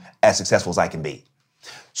become as successful as I can be.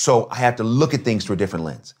 So I have to look at things through a different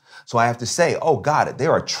lens. So I have to say, got it.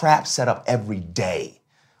 There are traps set up every day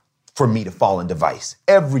for me to fall into vice.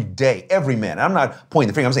 Every day, every man. I'm not pointing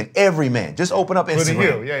the finger, I'm saying every man. Just open up Instagram.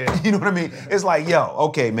 Including you, yeah. You know what I mean? It's like,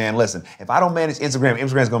 okay, man, listen, if I don't manage Instagram,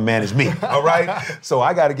 Instagram's gonna manage me, all right? So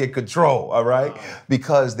I gotta get control, all right?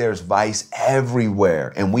 Because there's vice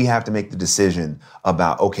everywhere, and we have to make the decision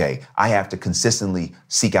about, I have to consistently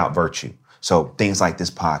seek out virtue. So things like this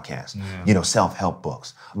podcast, self-help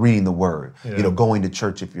books, reading the word, going to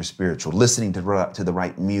church if you're spiritual, listening to the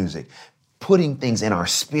right music, putting things in our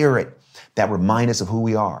spirit that remind us of who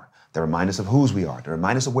we are, that remind us of whose we are, that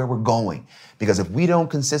remind us of where we're going. Because if we don't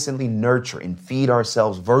consistently nurture and feed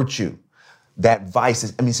ourselves virtue, that vice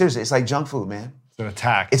is, seriously, it's like junk food, man. It's going to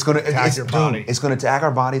attack. It's going to attack your body. It's going to attack our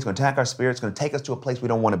body. It's going to attack our spirit. It's going to take us to a place we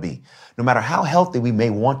don't want to be. No matter how healthy we may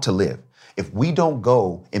want to live, if we don't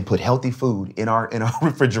go and put healthy food in our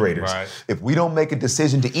refrigerators, if we don't make a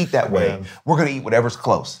decision to eat that way, we're going to eat whatever's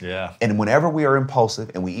close. Yeah. And whenever we are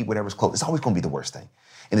impulsive and we eat whatever's close, it's always going to be the worst thing.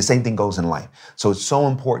 And the same thing goes in life. So it's so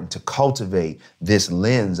important to cultivate this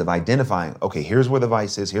lens of identifying, here's where the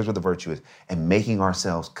vice is, here's where the virtue is, and making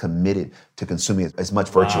ourselves committed to consuming as much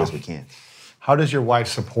virtue as we can. How does your wife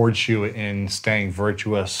support you in staying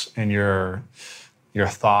virtuous in your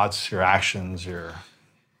thoughts, your actions, your...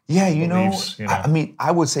 Yeah, beliefs,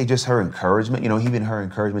 I would say just her encouragement, even her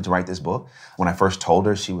encouragement to write this book. When I first told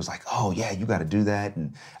her, she was like, you got to do that.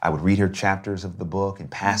 And I would read her chapters of the book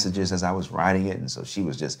and passages as I was writing it. And so she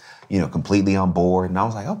was just, completely on board. And I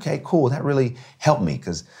was like, okay, cool. That really helped me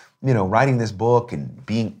because, writing this book and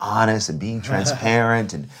being honest and being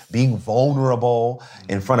transparent and being vulnerable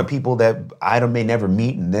in front of people that I may never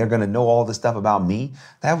meet and they're going to know all this stuff about me,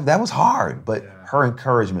 that was hard. But her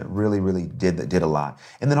encouragement really, really did a lot.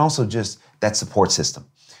 And then also just that support system.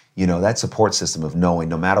 That support system of knowing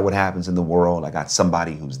no matter what happens in the world, I got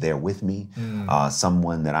somebody who's there with me,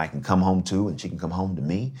 someone that I can come home to and she can come home to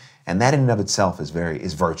me. And that in and of itself is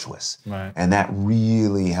virtuous. Right. And that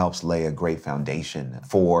really helps lay a great foundation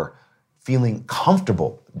for feeling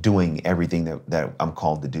comfortable doing everything that I'm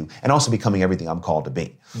called to do and also becoming everything I'm called to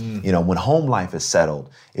be. When home life is settled,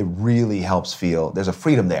 it really helps feel there's a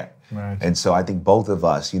freedom there. Right. And so I think both of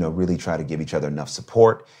us, really try to give each other enough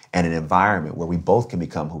support and an environment where we both can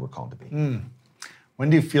become who we're called to be. When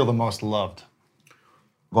do you feel the most loved?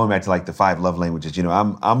 Going back to like the 5 love languages,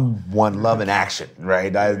 I'm one, love and action,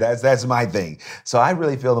 right? That's my thing. So I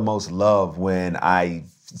really feel the most love when I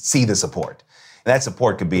see the support. And that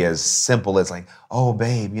support could be as simple as like, oh,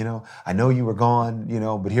 babe, I know you were gone,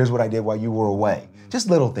 but here's what I did while you were away. Just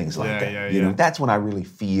little things like that. That's when I really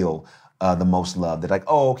feel the most love. They're like,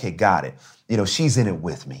 oh, okay, got it. She's in it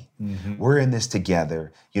with me. We're in this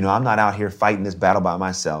together. I'm not out here fighting this battle by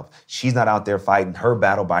myself. She's not out there fighting her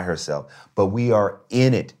battle by herself. But we are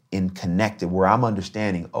in it and connected where I'm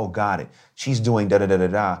understanding, oh, got it. She's doing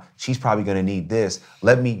da-da-da-da-da. She's probably going to need this.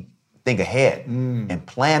 Let me think ahead and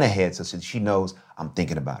plan ahead so that she knows I'm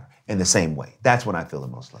thinking about her in the same way. That's when I feel the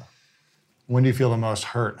most love. When do you feel the most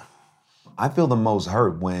hurt? I feel the most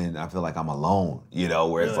hurt when I feel like I'm alone,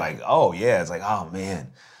 where it's like, oh, yeah, it's like, oh,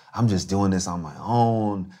 man, I'm just doing this on my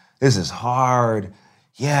own. This is hard.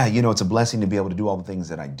 Yeah, it's a blessing to be able to do all the things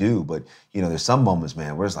that I do. But, there's some moments,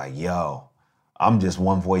 man, where it's like, yo, I'm just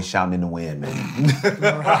one voice shouting in the wind, man.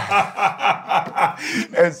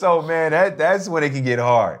 And so, man, that's when it can get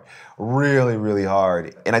hard. Really, really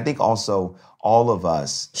hard. And I think also all of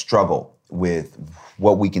us struggle with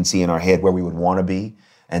what we can see in our head, where we would want to be,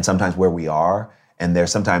 and sometimes where we are. And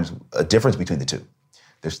there's sometimes a difference between the two.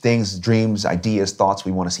 There's things, dreams, ideas, thoughts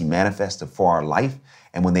we want to see manifested for our life.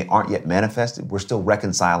 And when they aren't yet manifested, we're still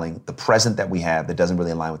reconciling the present that we have that doesn't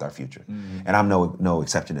really align with our future. And I'm no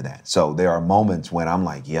exception to that. So there are moments when I'm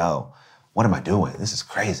like, yo, what am I doing? This is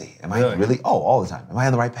crazy. Am I really? Oh, all the time. Am I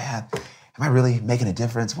on the right path? Am I really making a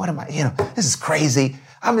difference? What am I, this is crazy.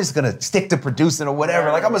 I'm just going to stick to producing or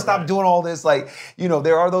whatever. Like, I'm going to stop doing all this. Like,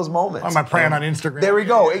 there are those moments. Am I praying on Instagram? There we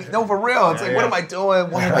go. No, for real. It's like, what am I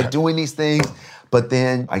doing? Why am I doing these things? But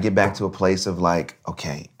then I get back to a place of like,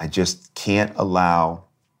 okay, I just can't allow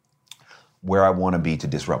where I want to be to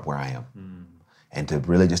disrupt where I am. And to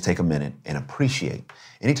really just take a minute and appreciate.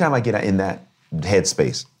 Anytime I get in that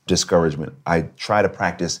headspace, discouragement, I try to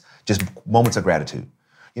practice just moments of gratitude.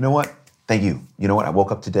 You know what? Thank you. You know what? I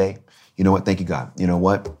woke up today. You know what? Thank you, God. You know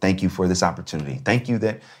what? Thank you for this opportunity. Thank you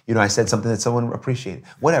that, I said something that someone appreciated.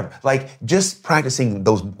 Whatever. Like, just practicing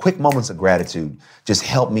those quick moments of gratitude just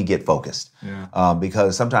help me get focused. Yeah.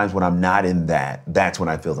 Because sometimes when I'm not in that, that's when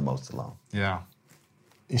I feel the most alone. Yeah.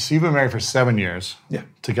 So you've been married for 7 years. Yeah.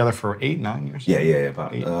 Together for 8, 9 years? Yeah,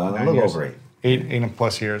 about a little over 8. 8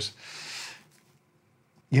 plus years.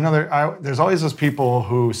 There's always those people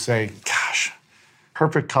who say, gosh,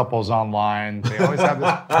 perfect couples online. They always have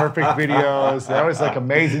this perfect videos. They're always like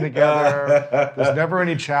amazing together. There's never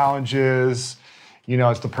any challenges.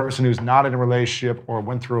 It's the person who's not in a relationship or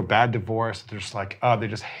went through a bad divorce. They're just like, they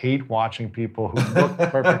just hate watching people who look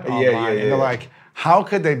perfect online. And they're like, how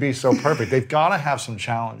could they be so perfect? They've got to have some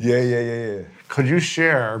challenges. Yeah. Could you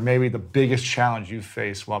share maybe the biggest challenge you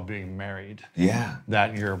faced while being married? Yeah.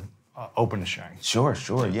 That you're open to sharing? Sure.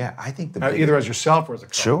 Yeah, I think either as yourself or as a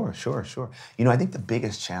couple. Sure. I think the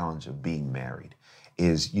biggest challenge of being married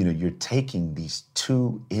is, you're taking these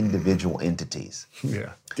two individual entities.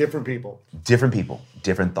 Yeah. Different people,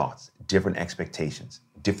 different thoughts, different expectations,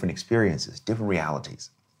 different experiences, different realities.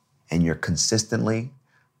 And you're constantly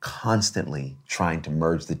trying to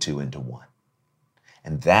merge the two into one.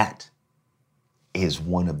 And that is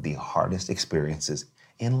one of the hardest experiences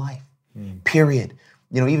in life, period.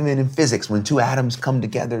 Even in physics, when two atoms come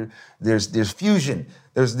together, there's fusion,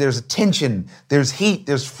 there's tension, there's heat,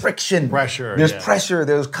 there's friction, pressure, pressure,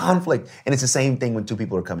 there's conflict, and it's the same thing when two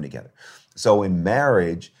people are coming together. So in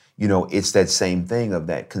marriage, it's that same thing of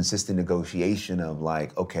that consistent negotiation of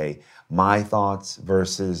like, okay, my thoughts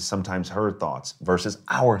versus sometimes her thoughts versus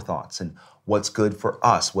our thoughts, and what's good for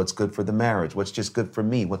us, what's good for the marriage, what's just good for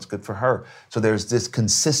me, what's good for her. So there's this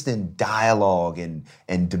consistent dialogue and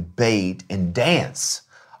debate and dance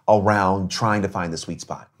around trying to find the sweet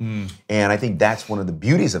spot. And I think that's one of the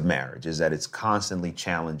beauties of marriage, is that it's constantly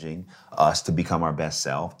challenging us to become our best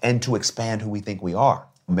self and to expand who we think we are.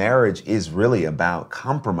 Marriage is really about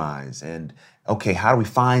compromise and, okay, how do we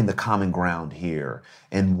find the common ground here?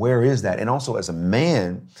 And where is that? And also as a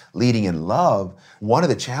man leading in love, one of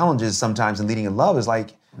the challenges sometimes in leading in love is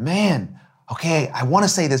like, man, okay, I want to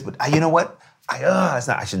say this, but you know what? I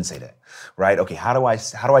shouldn't say that, right? Okay, how do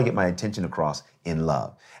I get my intention across in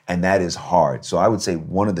love? And that is hard. So I would say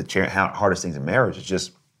one of the hardest things in marriage is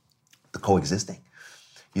just the coexisting.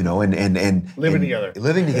 And living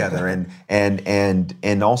together,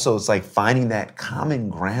 and also it's like finding that common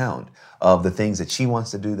ground of the things that she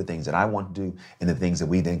wants to do, the things that I want to do, and the things that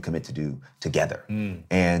we then commit to do together.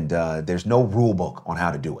 And there's no rule book on how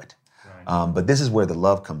to do it. Right. But this is where the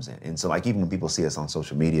love comes in. And so like even when people see us on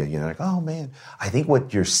social media, like, oh man, I think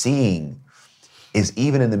what you're seeing is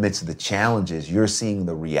even in the midst of the challenges, you're seeing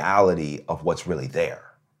the reality of what's really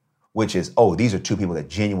there, which is, these are two people that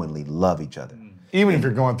genuinely love each other. Even if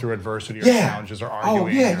you're going through adversity or challenges or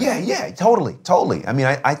arguing. Totally. I mean,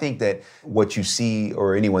 I think that what you see,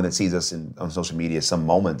 or anyone that sees us on social media, some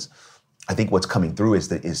moments, I think what's coming through is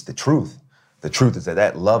the truth. The truth is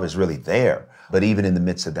that love is really there. But even in the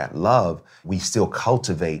midst of that love, we still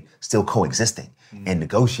cultivate, still coexisting. and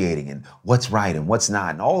negotiating and what's right and what's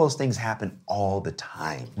not. And all those things happen all the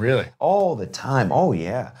time. Really? All the time. Oh,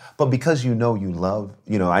 yeah. But because you love,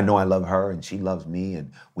 I know I love her and she loves me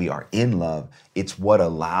and we are in love, it's what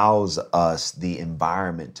allows us the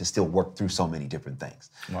environment to still work through so many different things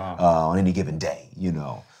on any given day,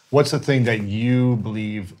 What's the thing that you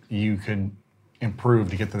believe you could improve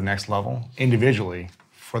to get to the next level individually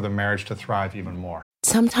for the marriage to thrive even more?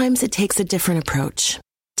 Sometimes it takes a different approach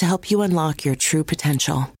to help you unlock your true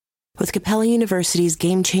potential. With Capella University's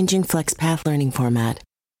game-changing FlexPath learning format,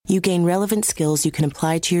 you gain relevant skills you can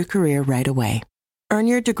apply to your career right away. Earn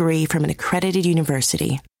your degree from an accredited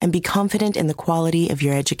university and be confident in the quality of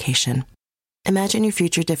your education. Imagine your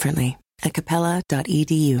future differently at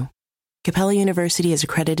capella.edu. Capella University is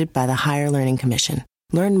accredited by the Higher Learning Commission.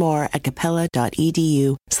 Learn more at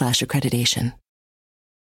capella.edu/accreditation.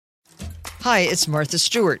 Hi, it's Martha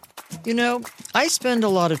Stewart. I spend a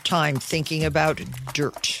lot of time thinking about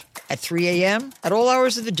dirt. At 3 a.m., at all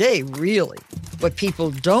hours of the day, really. What people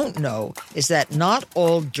don't know is that not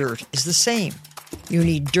all dirt is the same. You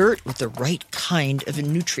need dirt with the right kind of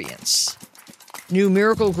nutrients. New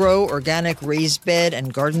Miracle Grow organic raised bed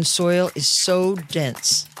and garden soil is so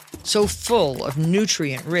dense, so full of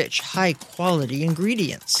nutrient-rich, high-quality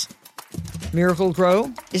ingredients. Miracle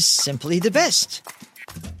Grow is simply the best.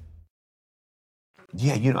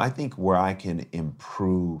 Yeah, I think where I can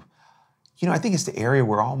improve, I think it's the area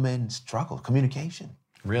where all men struggle, communication.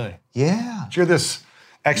 Really? Yeah. You're this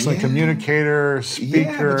excellent communicator,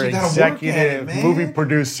 speaker, executive, movie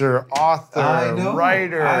producer, author,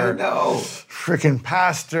 writer. I know. Freaking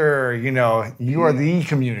pastor, you are the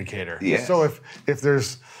communicator. Yes. So if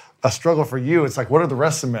there's a struggle for you, it's like, what are the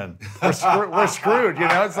rest of men? We're screwed,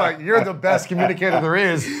 It's like, you're the best communicator there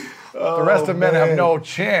is. The rest of men have no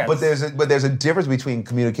chance. But there's a difference between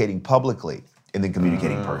communicating publicly and then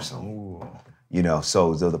communicating personally.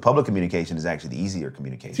 So the public communication is actually the easier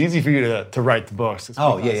communication. It's easy for you to write the books. That's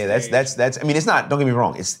I mean, it's not, don't get me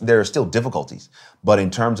wrong, there are still difficulties, but in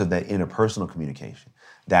terms of that interpersonal communication,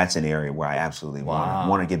 that's an area where I absolutely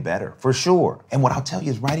want to get better, for sure. And what I'll tell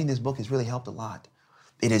you is writing this book has really helped a lot.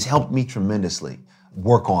 It has helped me tremendously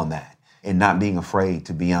work on that. And not being afraid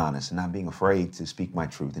to be honest, and not being afraid to speak my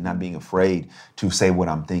truth, and not being afraid to say what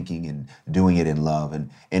I'm thinking and doing it in love.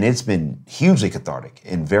 And it's been hugely cathartic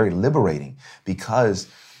and very liberating because,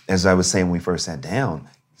 as I was saying when we first sat down,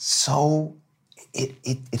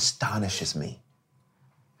 it astonishes me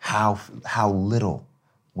how little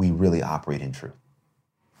we really operate in truth.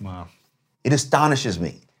 Wow. It astonishes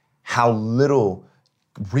me how little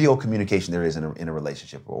real communication there is in a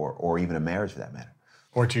relationship or even a marriage for that matter.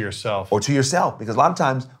 Or to yourself. Because a lot of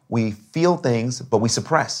times we feel things, but we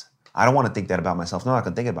suppress. I don't want to think that about myself. No, I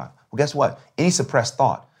can think about it. Well, guess what? Any suppressed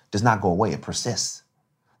thought does not go away. It persists.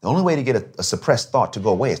 The only way to get a suppressed thought to go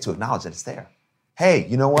away is to acknowledge that it's there. Hey,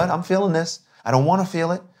 you know what? I'm feeling this. I don't want to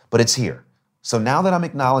feel it, but it's here. So now that I'm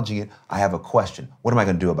acknowledging it, I have a question. What am I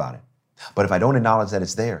going to do about it? But if I don't acknowledge that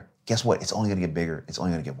it's there, guess what? It's only going to get bigger. It's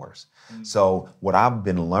only going to get worse. So what I've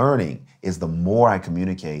been learning is the more I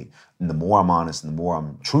communicate and the more I'm honest and the more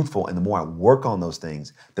I'm truthful and the more I work on those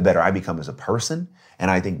things, the better I become as a person.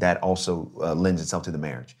 And I think that also lends itself to the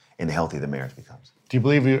marriage and the healthier the marriage becomes. Do you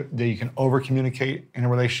believe that you can over-communicate in a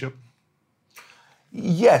relationship?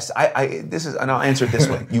 Yes, and I'll answer it this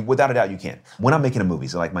way. Without a doubt, you can. When I'm making a movie,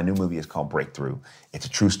 so like my new movie is called Breakthrough. It's a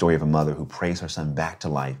true story of a mother who prays her son back to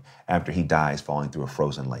life after he dies falling through a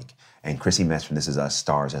frozen lake. And Chrissy Metz from This Is Us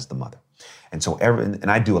stars as the mother. And so and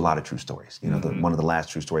I do a lot of true stories. One of the last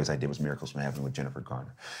true stories I did was Miracles from Heaven with Jennifer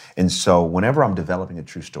Garner. And so whenever I'm developing a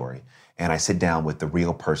true story and I sit down with the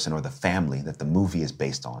real person or the family that the movie is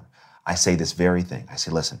based on, I say this very thing. I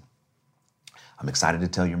say, listen, I'm excited to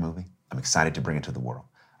tell your movie. I'm excited to bring it to the world.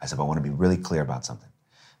 I said, but I want to be really clear about something.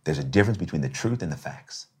 There's a difference between the truth and the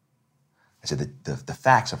facts. I said, the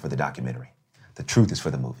facts are for the documentary. The truth is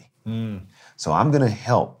for the movie. So I'm going to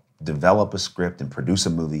help develop a script and produce a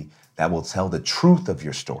movie that will tell the truth of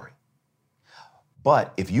your story.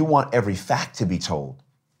 But if you want every fact to be told,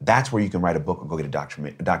 that's where you can write a book or go get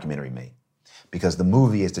a documentary made. Because the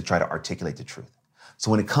movie is to try to articulate the truth.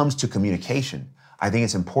 So when it comes to communication, I think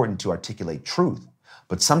it's important to articulate truth.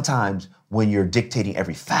 But sometimes when you're dictating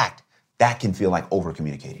every fact, that can feel like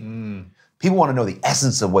over-communicating. People want to know the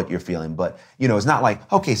essence of what you're feeling, but it's not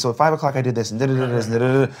like, okay, so at 5 o'clock I did this and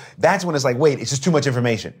da-da-da-da. That's when it's like, wait, it's just too much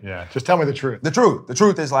information. Yeah, just tell me the truth. The truth. The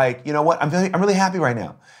truth is like, you know what, I'm really happy right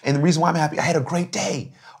now. And the reason why I'm happy, I had a great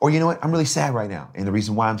day. Or you know what, I'm really sad right now. And the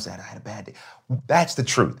reason why I'm sad, I had a bad day. That's the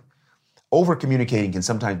truth. Over-communicating can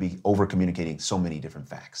sometimes be over-communicating so many different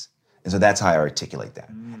facts. And so that's how I articulate that.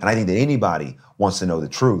 And I think that anybody wants to know the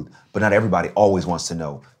truth, but not everybody always wants to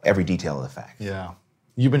know every detail of the fact. Yeah.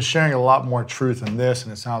 You've been sharing a lot more truth in this,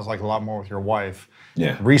 and it sounds like a lot more with your wife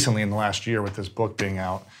recently in the last year with this book being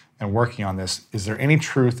out and working on this. Is there any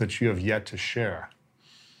truth that you have yet to share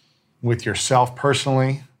with yourself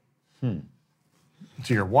personally, to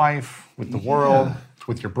your wife, with the world,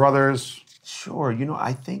 with your brothers? Sure,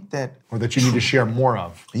 I think that... Or that you need to share more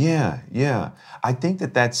of? Yeah. I think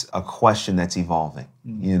that that's a question that's evolving.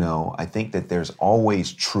 I think that there's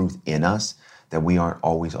always truth in us that we aren't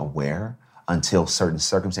always aware until certain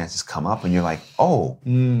circumstances come up and you're like, oh,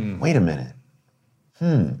 wait a minute.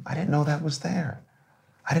 I didn't know that was there.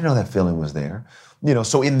 I didn't know that feeling was there.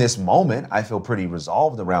 So in this moment, I feel pretty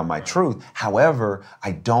resolved around my truth. However,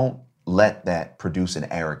 I don't let that produce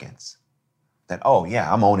an arrogance. That, oh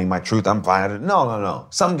yeah, I'm owning my truth, I'm fine. No.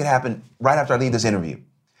 Something could happen right after I leave this interview.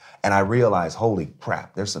 And I realize, holy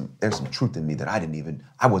crap, there's some truth in me that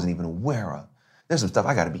I wasn't even aware of. There's some stuff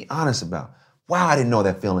I gotta be honest about. Wow, I didn't know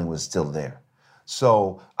that feeling was still there.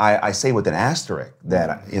 So I say with an asterisk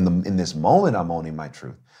that in this moment I'm owning my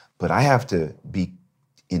truth, but I have to be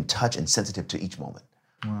in touch and sensitive to each moment.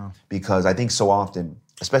 Wow. Because I think so often,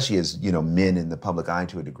 especially as men in the public eye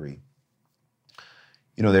to a degree,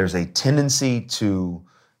 there's a tendency to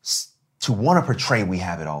want to portray we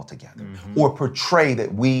have it all together or portray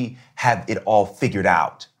that we have it all figured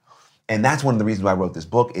out. And that's one of the reasons why I wrote this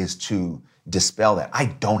book, is to dispel that. I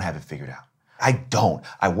don't have it figured out. I don't.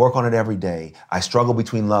 I work on it every day. I struggle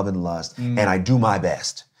between love and lust, and I do my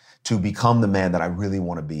best to become the man that I really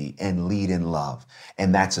want to be and lead in love.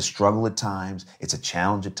 And that's a struggle at times. It's a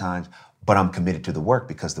challenge at times, but I'm committed to the work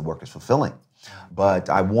because the work is fulfilling. But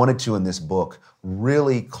I wanted to, in this book,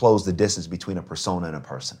 really close the distance between a persona and a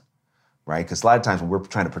person, right? Because a lot of times when we're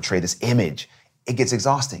trying to portray this image, it gets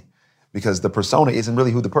exhausting because the persona isn't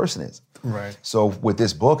really who the person is. Right. So with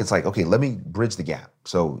this book, it's like, okay, let me bridge the gap.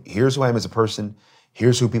 So here's who I am as a person,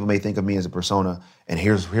 here's who people may think of me as a persona, and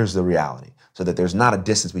here's the reality. So that there's not a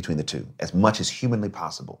distance between the two, as much as humanly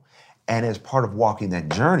possible. And as part of walking that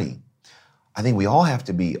journey, I think we all have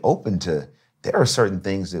to be open to, there are certain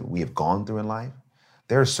things that we have gone through in life.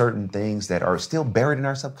 There are certain things that are still buried in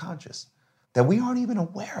our subconscious that we aren't even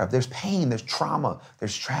aware of. There's pain, there's trauma,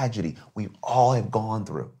 there's tragedy. We all have gone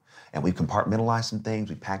through. And we've compartmentalized some things,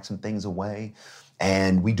 we packed some things away,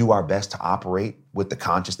 and we do our best to operate with the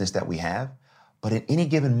consciousness that we have. But at any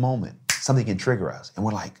given moment, something can trigger us. And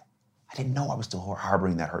we're like, I didn't know I was still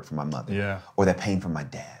harboring that hurt from my mother or that pain from my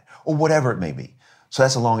dad or whatever it may be. So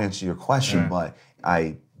that's a long answer to your question, but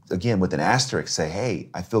I, again, with an asterisk say, hey,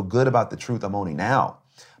 I feel good about the truth I'm owning now,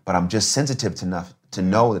 but I'm just sensitive enough to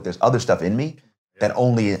know that there's other stuff in me that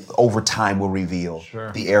only over time will reveal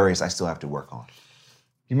the areas I still have to work on.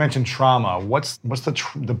 You mentioned trauma. What's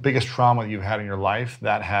the biggest trauma you've had in your life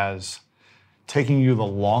that has taken you the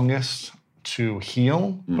longest to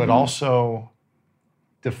heal, but also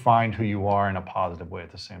defined who you are in a positive way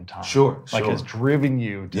at the same time? Like has driven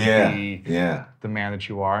you to be the man that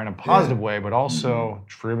you are in a positive way, but also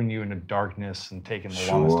driven you into darkness and taken the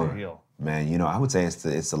longest to heal. Man, I would say it's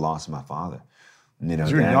the loss of my father. You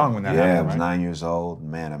were young when that happened, I was 9 years old.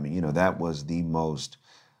 Man, I mean, that was the most,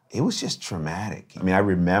 it was just traumatic. I mean, I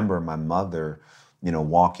remember my mother,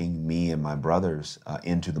 walking me and my brothers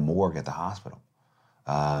into the morgue at the hospital.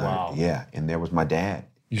 Wow. Yeah, and there was my dad.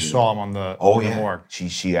 You saw him on the morgue?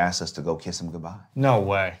 She asked us to go kiss him goodbye. No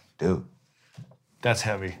way. Dude. That's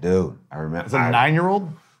heavy. Dude, I remember. As a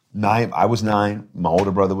 9-year-old? 9, I was 9, my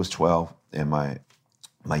older brother was 12, and my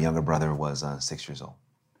younger brother was 6 years old.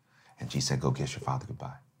 And she said, go kiss your father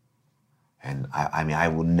goodbye. And I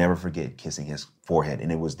will never forget kissing his forehead.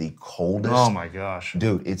 And it was the coldest. Oh my gosh.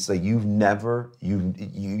 Dude, it's like you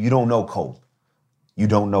don't know cold. You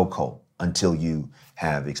don't know cold until you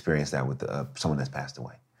have experienced that with someone that's passed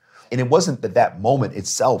away. And it wasn't that moment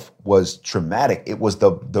itself was traumatic. It was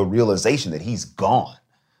the realization that he's gone.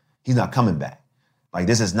 He's not coming back. Like,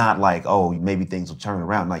 this is not like, oh, maybe things will turn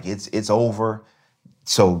around. Like, it's over.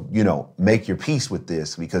 So, make your peace with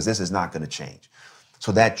this because this is not going to change.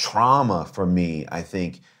 So that trauma for me, I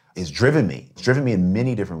think, has driven me. It's driven me in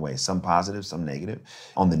many different ways, some positive, some negative.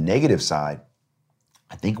 On the negative side,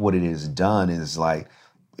 I think what it has done is like,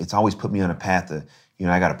 it's always put me on a path of,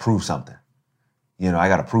 I got to prove something. I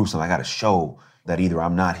got to prove something. I got to show that either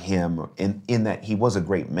I'm not him, or in that he was a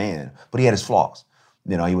great man, but he had his flaws.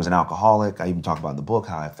 He was an alcoholic. I even talk about in the book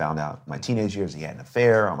how I found out in my teenage years he had an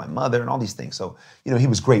affair on my mother and all these things. So, he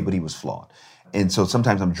was great, but he was flawed. And so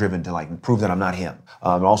sometimes I'm driven to prove that I'm not him.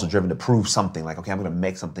 I'm also driven to prove something like, okay, I'm going to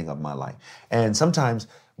make something of my life. And sometimes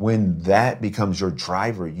when that becomes your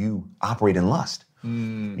driver, you operate in lust.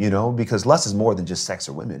 You know, because lust is more than just sex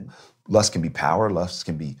or women. Lust can be power, lust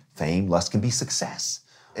can be fame, lust can be success.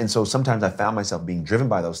 And so sometimes I found myself being driven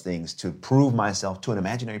by those things to prove myself to an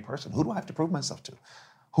imaginary person. Who do I have to prove myself to?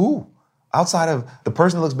 Who? Outside of the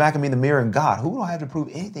person that looks back at me in the mirror and God, who do I have to prove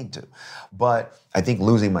anything to? But I think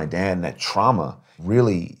losing my dad and that trauma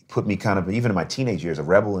really put me kind of, even in my teenage years, a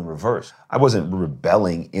rebel in reverse. I wasn't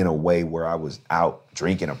rebelling in a way where I was out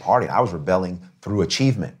drinking or partying. I was rebelling through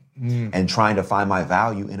achievement and trying to find my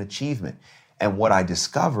value in achievement. And what I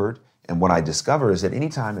discovered is that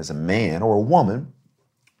anytime as a man or a woman,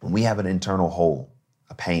 when we have an internal hole,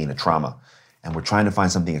 a pain, a trauma, and we're trying to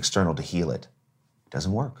find something external to heal it, it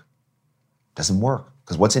doesn't work. It doesn't work,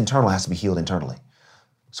 because what's internal has to be healed internally.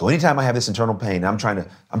 So anytime I have this internal pain, I'm trying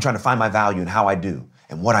to find my value in how I do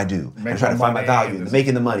and what I do. I'm trying to find my value in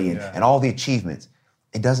making the money and all the achievements.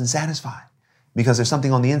 It doesn't satisfy, because there's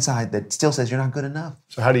something on the inside that still says you're not good enough.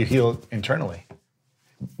 So how do you heal internally?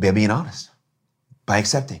 By being honest, by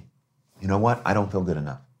accepting. You know what? I don't feel good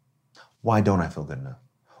enough. Why don't I feel good enough?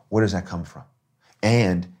 Where does that come from?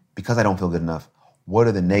 And because I don't feel good enough, what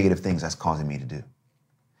are the negative things that's causing me to do?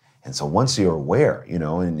 And so once you're aware, you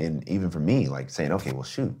know, and even for me, like saying, okay, well,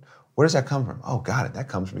 shoot, where does that come from? Oh, got it. That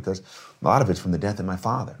comes from because a lot of it's from the death of my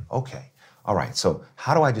father. Okay. All right. So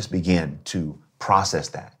how do I just begin to process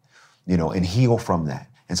that, you know, and heal from that?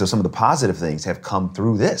 And so some of the positive things have come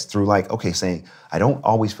through this, through like, okay, saying, I don't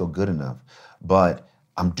always feel good enough, but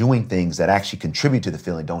I'm doing things that actually contribute to the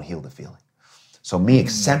feeling, don't heal the feeling. So me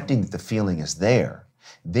accepting that the feeling is there,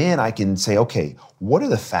 then I can say, okay, what are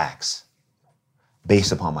the facts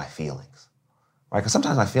based upon my feelings, right? Because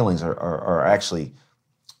sometimes my feelings are actually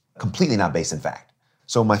completely not based in fact.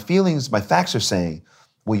 So my facts are saying,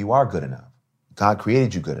 well, you are good enough. God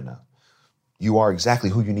created you good enough. You are exactly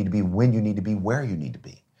who you need to be, when you need to be, where you need to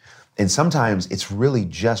be. And sometimes it's really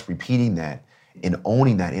just repeating that and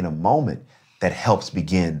owning that in a moment that helps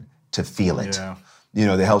begin to feel it. Yeah. You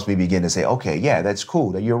know, that helps me begin to say, okay, yeah, that's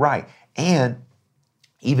cool, you're right. And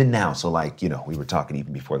even now, so like, you know, we were talking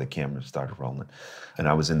even before the camera started rolling, and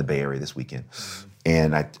I was in the Bay Area this weekend.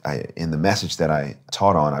 And I in the message that I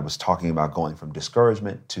taught on, I was talking about going from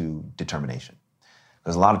discouragement to determination.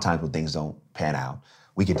 Because a lot of times when things don't pan out,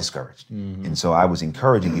 we get discouraged. And so I was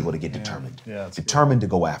encouraging people to get determined. Determined to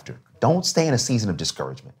go after. Don't stay in a season of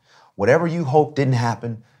discouragement. Whatever you hope didn't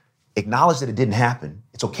happen, acknowledge that it didn't happen.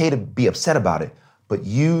 It's okay to be upset about it, but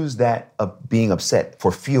use that being upset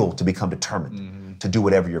for fuel to become determined to do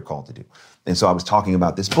whatever you're called to do. And so I was talking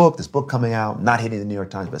about this book coming out, not hitting the New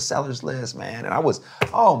York Times bestsellers list, man. And I was,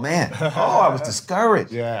 I was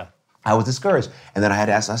discouraged. Yeah. I was discouraged. And then I had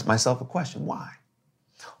to ask myself a question, why?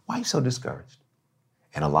 Why are you so discouraged?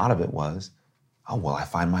 And a lot of it was, I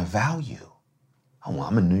find my value. Oh, well,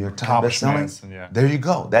 I'm a New York Times bestseller. Yeah. There you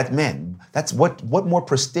go. That's what more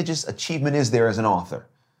prestigious achievement is there as an author,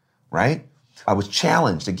 right? I was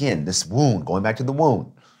challenged, again, this wound, going back to the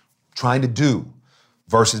wound, trying to do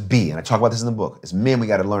versus be. And I talk about this in the book. As men, we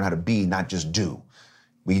got to learn how to be, not just do.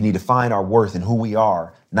 We need to find our worth in who we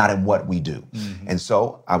are, not in what we do. And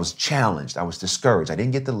so I was challenged. I was discouraged. I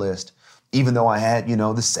didn't get the list, even though I had,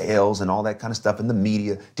 the sales and all that kind of stuff in the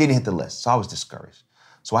media. Didn't hit the list. So I was discouraged.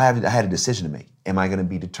 So I had a decision to make. Am I going to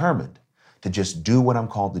be determined to just do what I'm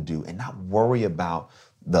called to do and not worry about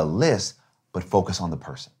the list, but focus on the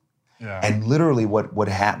person? Yeah. And literally what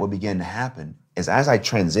began to happen is as I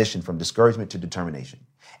transitioned from discouragement to determination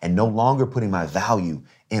and no longer putting my value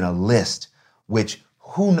in a list, what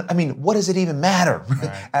does it even matter?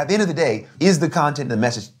 Right. At the end of the day, is the content and the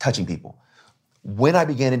message touching people? When I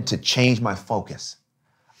began to change my focus,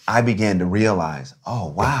 I began to realize, oh,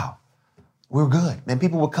 wow, we're good. Man,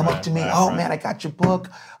 people would come up to me, man, I got your book.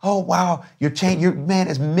 Oh, wow,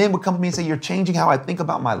 as men would come to me and say, you're changing how I think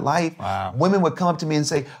about my life. Wow. Women would come up to me and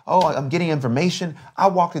say, oh, I'm getting information. I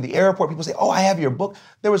walk through the airport, people say, oh, I have your book.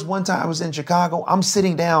 There was one time I was in Chicago, I'm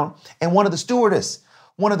sitting down, and one of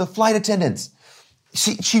the flight attendants,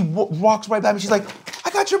 she walks right by me, she's like, I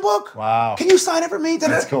got your book. Wow. Can you sign it for me?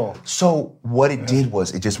 That's cool. So what it did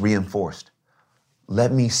was, it just reinforced,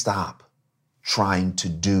 let me stop trying to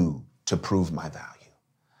do to prove my value.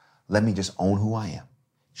 Let me just own who I am,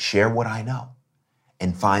 share what I know,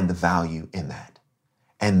 and find the value in that.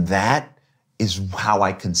 And that is how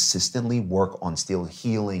I consistently work on still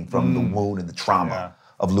healing from the wound and the trauma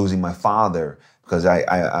of losing my father, because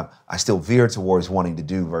I still veer towards wanting to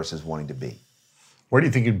do versus wanting to be. Where do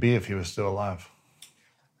you think you'd be if he was still alive?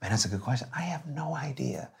 Man, that's a good question. I have no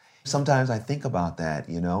idea. Sometimes I think about that,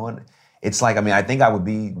 and it's like, I think I would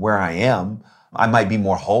be where I am. I might be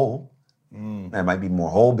more whole. I might be more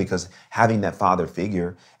whole because having that father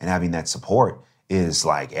figure and having that support is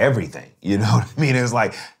like everything. You know what I mean? It's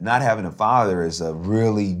like not having a father is a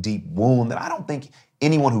really deep wound that I don't think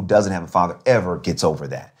anyone who doesn't have a father ever gets over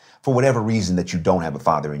that. For whatever reason that you don't have a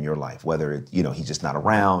father in your life, whether it, he's just not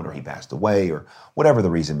around or he passed away or whatever the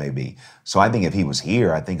reason may be. So I think if he was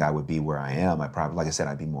here, I think I would be where I am. I probably, like I said,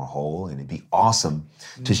 I'd be more whole, and it'd be awesome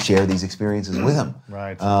to share these experiences with him.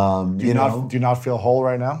 Right. Do you not feel whole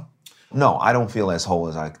right now? No, I don't feel as whole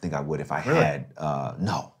as I think I would if I had.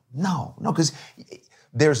 No, because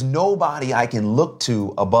there's nobody I can look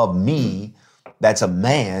to above me that's a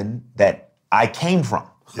man that I came from.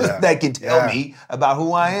 That can tell me about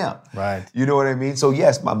who I am. Right. You know what I mean? So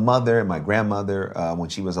yes, my mother and my grandmother, when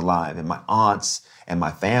she was alive, and my aunts and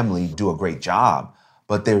my family do a great job.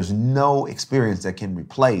 But there's no experience that can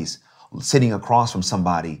replace sitting across from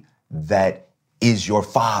somebody that is your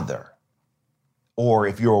father. Or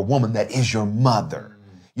if you're a woman, that is your mother.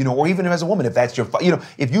 Or even as a woman, if that's your,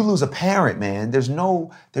 if you lose a parent, man, there's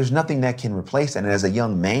nothing that can replace that. And as a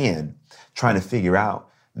young man trying to figure out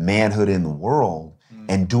manhood in the world,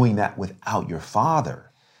 and doing that without your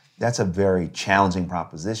father, that's a very challenging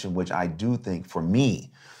proposition, which I do think for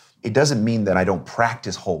me, it doesn't mean that I don't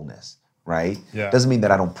practice wholeness, right? Yeah. It doesn't mean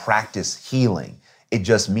that I don't practice healing. It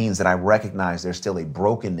just means that I recognize there's still a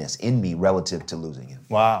brokenness in me relative to losing him.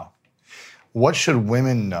 Wow. What should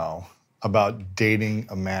women know about dating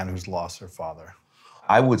a man who's lost their father?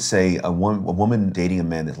 I would say a woman dating a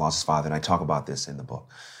man that lost his father, and I talk about this in the book,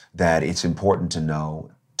 that it's important to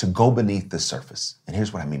know to go beneath the surface. And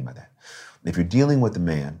here's what I mean by that. If you're dealing with a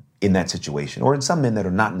man in that situation, or in some men that are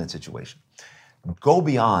not in that situation, go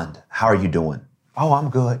beyond, how are you doing? Oh, I'm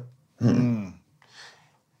good.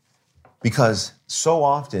 Because so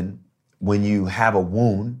often when you have a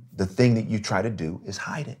wound, the thing that you try to do is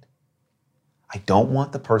hide it. I don't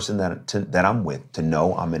want the person that I'm with to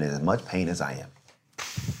know I'm in as much pain as I am.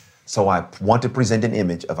 So I want to present an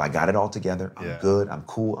image of I got it all together, I'm good, I'm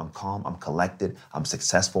cool, I'm calm, I'm collected, I'm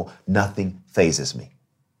successful, nothing phases me.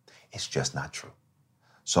 It's just not true.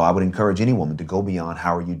 So I would encourage any woman to go beyond,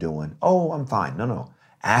 how are you doing? Oh, I'm fine. No.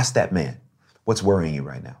 Ask that man, what's worrying you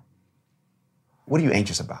right now? What are you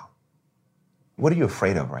anxious about? What are you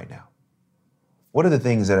afraid of right now? What are the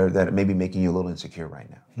things that may be making you a little insecure right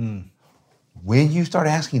now? When you start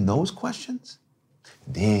asking those questions,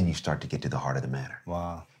 then you start to get to the heart of the matter.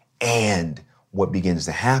 Wow. And what begins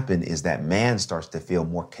to happen is that man starts to feel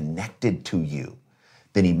more connected to you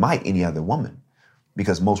than he might any other woman,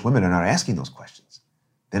 because most women are not asking those questions.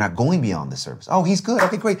 They're not going beyond the surface. Oh, he's good.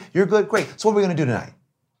 Okay, great. You're good. Great. So what are we going to do tonight?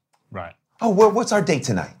 Right. Oh, what's our date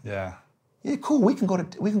tonight? Yeah. Yeah, cool. We can go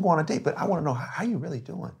on a date, but I want to know how you really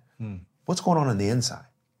doing. What's going on the inside?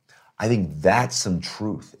 I think that's some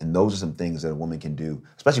truth, and those are some things that a woman can do,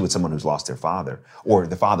 especially with someone who's lost their father or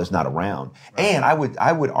the father's not around. Right. And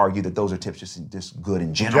I would argue that those are tips just good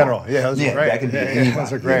in general. Yeah, those are great. That can be anybody,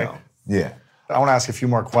 those are great. Yeah. I want to ask a few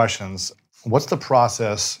more questions. What's the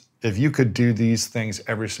process if you could do these things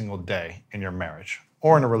every single day in your marriage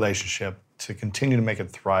or in a relationship to continue to make it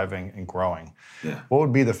thriving and growing? Yeah. What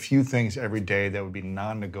would be the few things every day that would be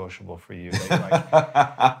non-negotiable for you? Like,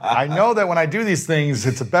 I know that when I do these things,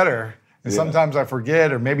 it's better. And sometimes I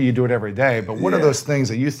forget, or maybe you do it every day. But what are those things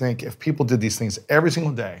that you think if people did these things every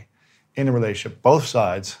single day in a relationship, both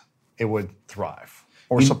sides, it would thrive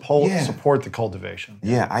or support the cultivation?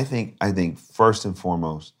 Yeah, I think first and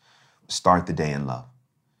foremost, start the day in love.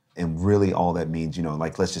 And really all that means,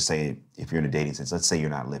 like let's just say if you're in a dating sense, let's say you're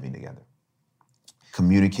not living together.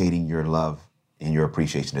 Communicating your love and your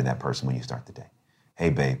appreciation to that person when you start the day. Hey,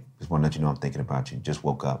 babe, just want to let you know I'm thinking about you. Just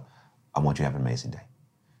woke up. I want you to have an amazing day.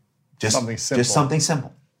 Just something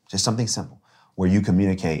simple. Where you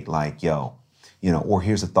communicate like, yo, or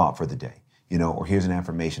here's a thought for the day, or here's an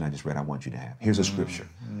affirmation I just read I want you to have. Here's a scripture.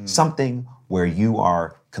 Something where you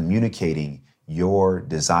are communicating your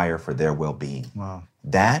desire for their well-being. Wow.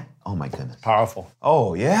 That, oh my goodness. Powerful.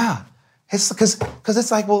 Oh, yeah. It's because it's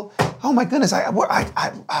like, well, oh my goodness, I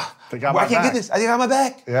can't get this. They got my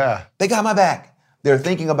back. Yeah. They got my back. They're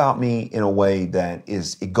thinking about me in a way that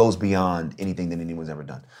it goes beyond anything that anyone's ever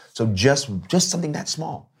done. So just something that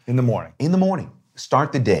small. In the morning.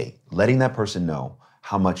 Start the day letting that person know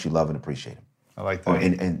how much you love and appreciate them. I like that.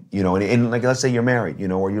 And like let's say you're married,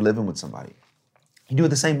 or you're living with somebody. You do it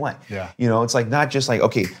the same way. Yeah. It's like not just like,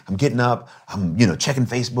 okay, I'm getting up, I'm checking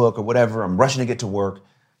Facebook or whatever, I'm rushing to get to work.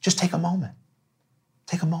 Just take a moment.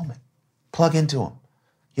 Plug into them.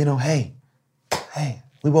 Hey,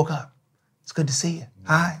 we woke up. It's good to see you.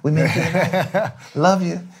 Hi, we made it today. Love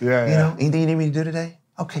you. Yeah. Anything you need me to do today?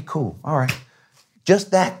 Okay, cool. All right. Just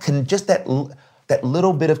that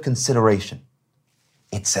little bit of consideration,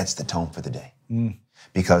 it sets the tone for the day.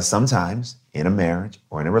 Because sometimes in a marriage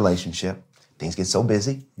or in a relationship, things get so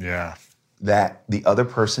busy that the other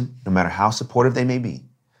person, no matter how supportive they may be,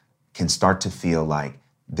 can start to feel like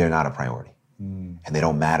they're not a priority and they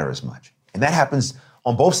don't matter as much. And that happens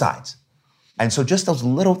on both sides. And so just those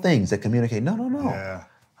little things that communicate, no. Yeah.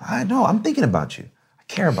 I know, I'm thinking about you. I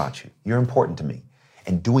care about you. You're important to me.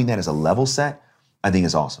 And doing that as a level set, I think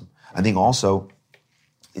is awesome. I think also,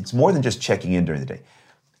 it's more than just checking in during the day.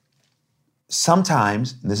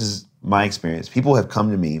 Sometimes, and this is my experience, people have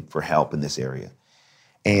come to me for help in this area.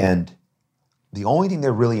 And the only thing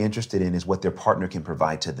they're really interested in is what their partner can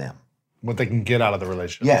provide to them. What they can get out of the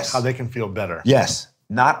relationship. Yes. How they can feel better. Yes.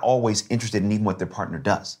 Not always interested in even what their partner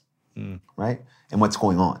does, right? And what's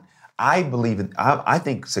going on. I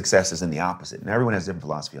think success is in the opposite, and everyone has a different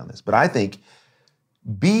philosophy on this, but I think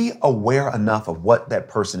be aware enough of what that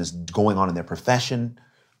person is going on in their profession,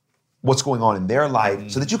 what's going on in their life,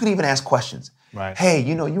 so that you can even ask questions. Right. Hey,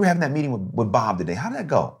 you were having that meeting with Bob today. How did that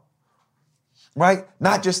go? Right?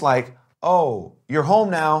 Not just like, oh, you're home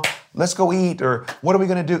now, let's go eat, or what are we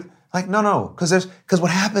gonna do? Like, no, because what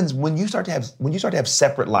happens when you start to have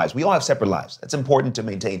separate lives, we all have separate lives. That's important to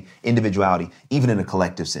maintain individuality, even in a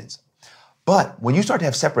collective sense. But when you start to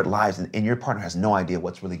have separate lives and your partner has no idea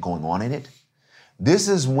what's really going on in it, this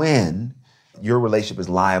is when your relationship is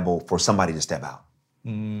liable for somebody to step out.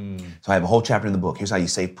 So I have a whole chapter in the book. Here's how you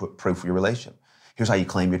save proof for your relationship. Here's how you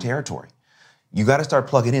claim your territory. You got to start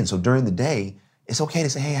plugging in. So during the day, it's okay to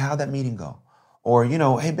say, hey, how'd that meeting go? Or,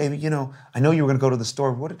 hey, baby, I know you were going to go to the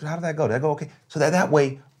store. How did that go? Did that go okay? So that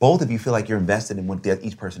way, both of you feel like you're invested in what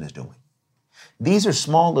each person is doing. These are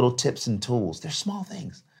small little tips and tools. They're small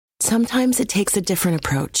things. Sometimes it takes a different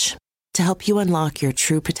approach to help you unlock your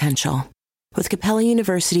true potential. With Capella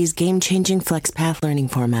University's game-changing FlexPath learning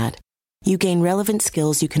format, you gain relevant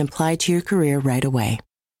skills you can apply to your career right away.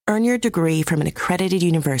 Earn your degree from an accredited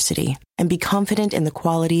university and be confident in the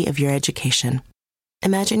quality of your education.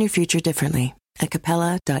 Imagine your future differently at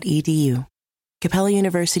capella.edu. Capella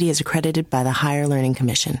University is accredited by the Higher Learning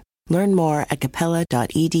Commission. Learn more at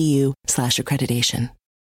capella.edu/accreditation.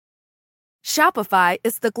 Shopify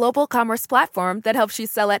is the global commerce platform that helps you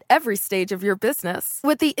sell at every stage of your business.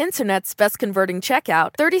 With the internet's best converting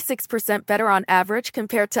checkout, 36% better on average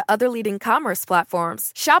compared to other leading commerce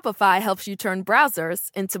platforms, Shopify helps you turn browsers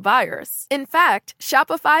into buyers. In fact,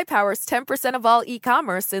 Shopify powers 10% of all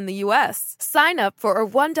e-commerce in the U.S. Sign up for a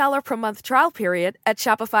 $1 per month trial period at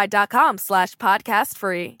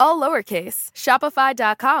shopify.com/podcast-free. All lowercase,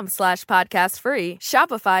 shopify.com/podcast-free,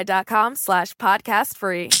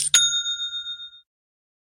 shopify.com/podcast-free.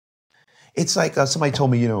 It's like somebody told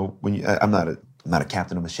me, I'm not a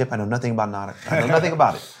captain of a ship. I know nothing about I know nothing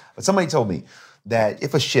about it. But somebody told me that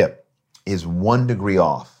if a ship is 1 degree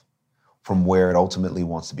off from where it ultimately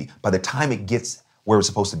wants to be, by the time it gets where it's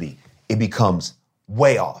supposed to be, it becomes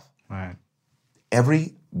way off. Right.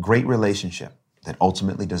 Every great relationship that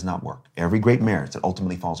ultimately does not work, every great marriage that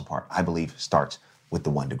ultimately falls apart, I believe starts with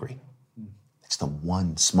the 1 degree. It's the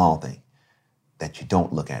one small thing that you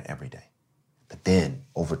don't look at every day. But then,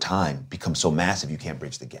 over time, becomes so massive you can't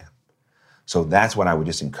bridge the gap. So that's what I would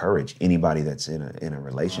just encourage anybody that's in a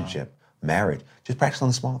relationship, marriage, just practice on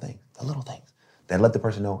the small things, the little things. That let the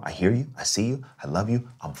person know, I hear you, I see you, I love you,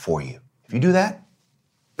 I'm for you. If you do that,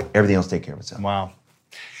 everything else take care of itself. Wow.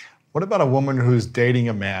 What about a woman who's dating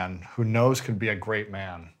a man who knows could be a great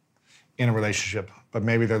man in a relationship, but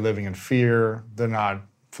maybe they're living in fear, they're not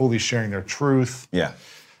fully sharing their truth. Yeah.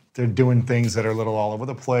 They're doing things that are a little all over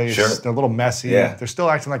the place. Sure. They're a little messy. Yeah. They're still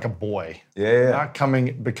acting like a boy. Yeah. Not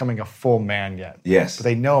becoming a full man yet. Yes. But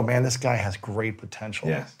they know, man, this guy has great potential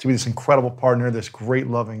Yes. to be this incredible partner, this great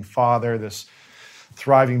loving father, this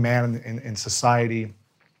thriving man in society.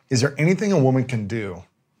 Is there anything a woman can do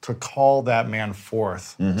to call that man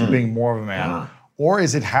forth to being more of a man? Or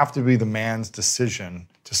is it have to be the man's decision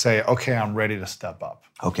to say, okay, I'm ready to step up?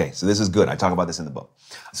 Okay, so this is good. I talk about this in the book.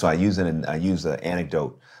 So I use an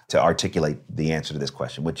anecdote to articulate the answer to this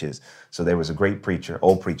question, which is, so there was a great preacher,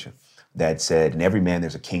 old preacher, that said, in every man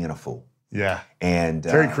there's a king and a fool. Yeah. And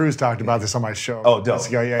Terry Crews talked about this on my show. Oh,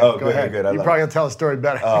 dope. Yeah, Oh, go good, ahead. good. You're probably gonna tell a story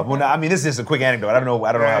better. Well, no, I mean, this is just a quick anecdote. I don't know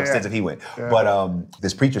how extensive he went. Yeah. But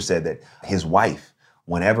this preacher said that his wife,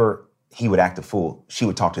 whenever he would act a fool, she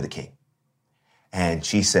would talk to the king. And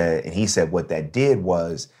he said what that did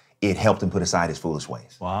was it helped him put aside his foolish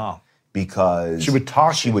ways. Wow. Because she would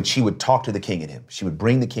talk to the king in him. She would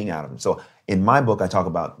bring the king out of him. So in my book, I talk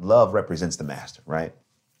about love represents the master, right?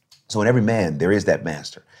 So in every man, there is that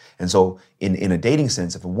master. And so in a dating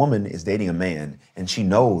sense, if a woman is dating a man and she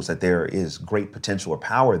knows that there is great potential or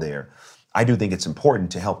power there, I do think it's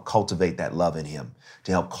important to help cultivate that love in him,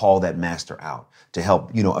 to help call that master out, to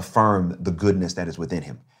help, affirm the goodness that is within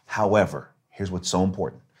him. However, here's what's so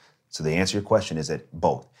important. So the answer to your question is that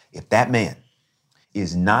both. If that man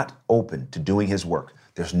is not open to doing his work,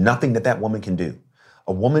 there's nothing that woman can do.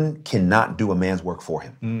 A woman cannot do a man's work for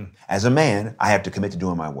him. As a man, I have to commit to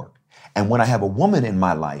doing my work. And when I have a woman in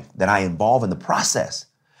my life that I involve in the process,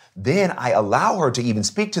 then I allow her to even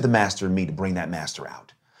speak to the master in me to bring that master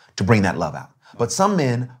out, to bring that love out. But some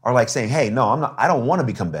men are like saying, hey, no, I don't want to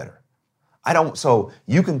become better. So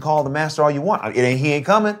you can call the master all you want. He ain't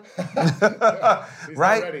coming.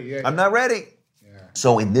 Right? I'm not ready. Yeah.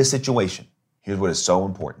 So in this situation, here's what is so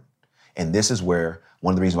important. And this is where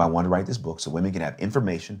one of the reasons why I wanted to write this book, so women can have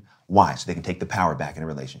information. Why? So they can take the power back in a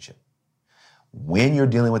relationship. When you're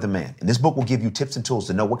dealing with a man, and this book will give you tips and tools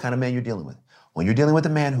to know what kind of man you're dealing with. When you're dealing with a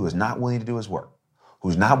man who is not willing to do his work,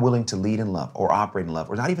 who's not willing to lead in love or operate in love,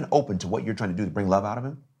 or not even open to what you're trying to do to bring love out of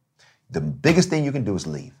him, the biggest thing you can do is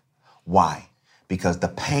leave. Why? Because the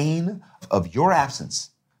pain of your absence,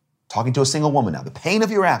 talking to a single woman now, the pain of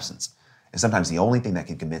your absence is sometimes the only thing that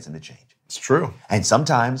can convince him to change. It's true. And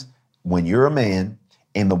sometimes when you're a man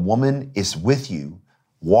and the woman is with you,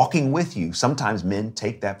 walking with you, sometimes men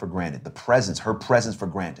take that for granted, her presence for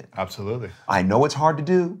granted. Absolutely. I know it's hard to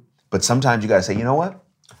do, but sometimes you gotta say, you know what?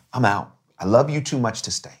 I'm out. I love you too much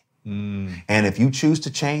to stay. And if you choose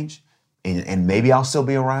to change, and maybe I'll still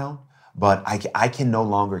be around, but I can no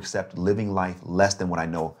longer accept living life less than what I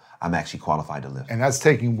know I'm actually qualified to live. And that's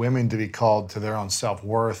taking women to be called to their own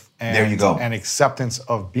self-worth and, there you go. And acceptance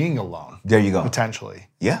of being alone. There you go. Potentially.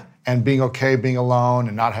 Yeah. And being okay being alone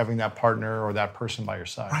and not having that partner or that person by your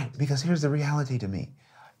side. Right, because here's the reality to me.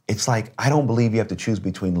 It's like, I don't believe you have to choose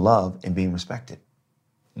between love and being respected.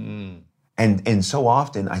 And so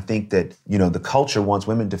often I think that, the culture wants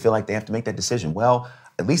women to feel like they have to make that decision. Well,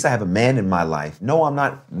 at least I have a man in my life. No, I'm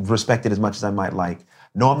not respected as much as I might like.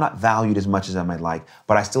 No, I'm not valued as much as I might like,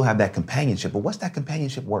 but I still have that companionship. But what's that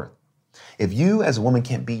companionship worth? If you as a woman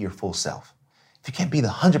can't be your full self, if you can't be the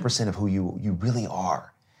 100% of who you really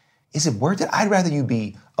are, is it worth it? I'd rather you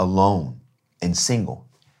be alone and single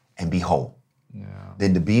and be whole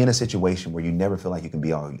than to be in a situation where you never feel like you can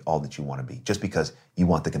be all that you want to be just because you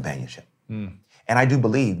want the companionship. And I do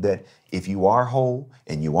believe that if you are whole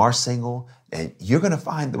and you are single, and you're going to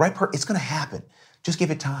find the right person, it's going to happen. Just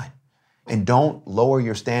give it time. And don't lower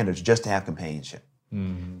your standards just to have companionship.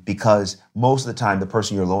 Because most of the time, the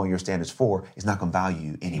person you're lowering your standards for is not going to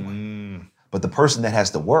value you anyway. But the person that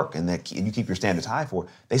has to work and you keep your standards high for,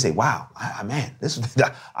 they say, wow, I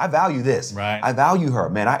value this. Right. I value her.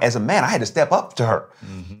 Man, as a man, I had to step up to her.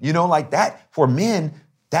 Like that, for men,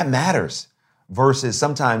 that matters. Versus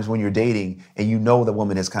sometimes when you're dating and you know the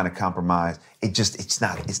woman has kind of compromised, it's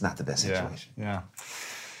not the best situation. Yeah.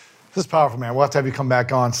 This is powerful, man. We'll have to have you come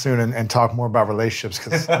back on soon and talk more about relationships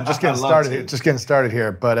because I'm just getting started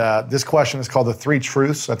here. But this question is called the 3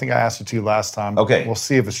 truths. I think I asked it to you last time. Okay. We'll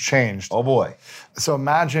see if it's changed. Oh boy. So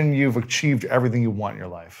imagine you've achieved everything you want in your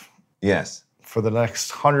life. Yes. For the next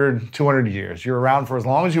 100, 200 years. You're around for as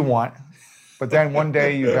long as you want. But then one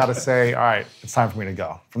day you got to say, all right, it's time for me to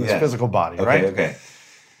go from this physical body, right? Okay.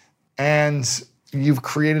 And you've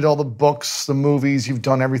created all the books, the movies, you've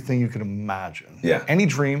done everything you could imagine. Yeah. Any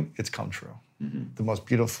dream, it's come true. The most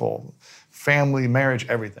beautiful family, marriage,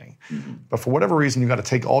 everything. But for whatever reason, you got to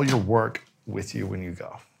take all your work with you when you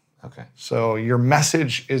go. Okay. So your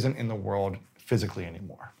message isn't in the world physically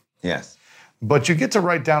anymore. Yes. But you get to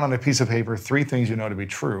write down on a piece of paper 3 things you know to be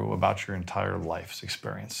true about your entire life's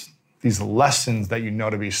experience. These lessons that you know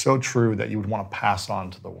to be so true that you would want to pass on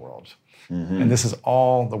to the world. And this is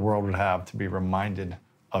all the world would have to be reminded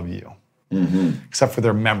of you, except for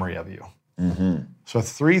their memory of you. So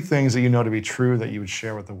 3 things that you know to be true that you would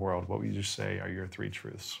share with the world. What would you say are your 3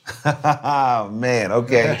 truths? Man,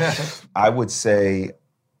 okay. I would say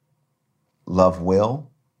love will,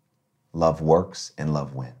 love works, and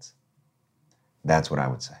love wins. That's what I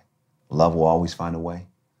would say. Love will always find a way.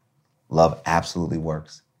 Love absolutely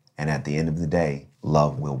works. And at the end of the day,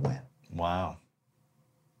 love will win. Wow.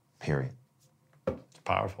 Period. It's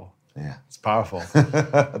powerful. Yeah. It's powerful.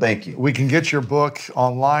 Thank you. We can get your book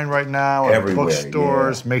online right now at Everywhere,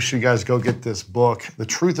 bookstores. yeah. Make sure you guys go get this book, The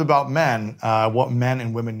Truth About Men, What Men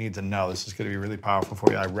and Women Need to Know. This is going to be really powerful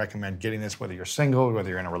for you. I recommend getting this whether you're single, whether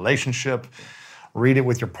you're in a relationship. Read it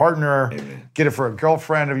with your partner. Amen. Get it for a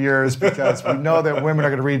girlfriend of yours because we know that women are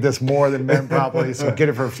going to read this more than men probably. So get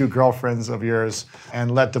it for a few girlfriends of yours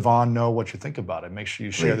and let DeVon know what you think about it. Make sure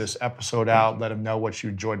you share this episode out. Let him know what you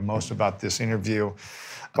enjoyed most about this interview.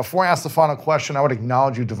 Before I ask the final question, I would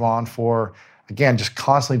acknowledge you, DeVon, for, again, just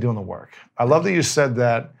constantly doing the work. I love that you said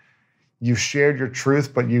that you shared your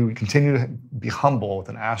truth, but you continue to be humble with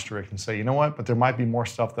an asterisk and say, you know what, but there might be more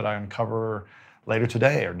stuff that I uncover later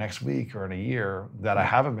today or next week or in a year that I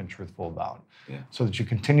haven't been truthful about. Yeah. So that you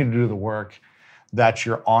continue to do the work, that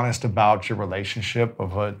you're honest about your relationship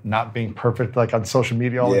of not being perfect like on social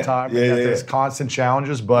media all the time. There's constant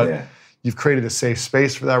challenges, but you've created a safe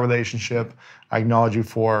space for that relationship. I acknowledge you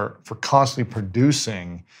for constantly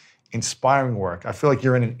producing inspiring work. I feel like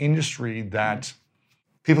you're in an industry that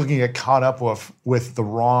people can get caught up with the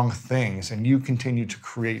wrong things, and you continue to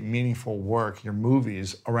create meaningful work, your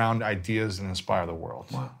movies, around ideas that inspire the world.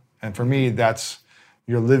 Wow. And for me,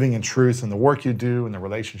 you're living in truth in the work you do and the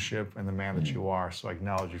relationship and the man that you are. So I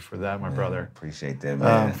acknowledge you for that, my brother. Appreciate that,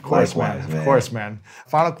 man. Of course, man. Of course, man.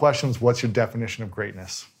 Final question is, what's your definition of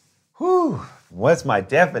greatness? Whew. What's my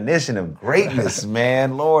definition of greatness,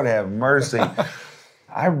 man? Lord have mercy.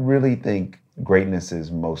 I really think greatness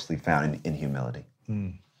is mostly found in humility.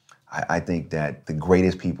 I think that the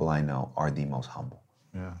greatest people I know are the most humble.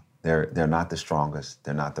 Yeah. They're not the strongest.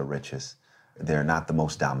 They're not the richest. They're not the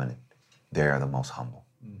most dominant. They're the most humble.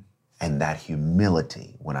 And that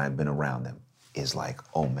humility, when I've been around them, is like,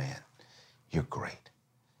 oh man, you're great.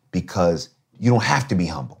 Because you don't have to be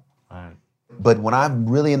humble. Right. But when I'm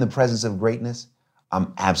really in the presence of greatness,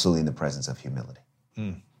 I'm absolutely in the presence of humility.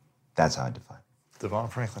 That's how I define it. DeVon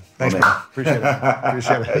Franklin. Thanks, man. Appreciate it.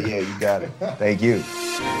 Appreciate it. Yeah, you got it. Thank you.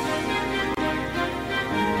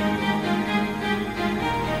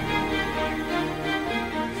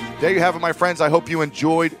 There you have it, my friends. I hope you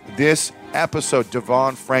enjoyed this episode.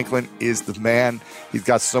 DeVon Franklin is the man. He's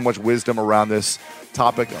got so much wisdom around this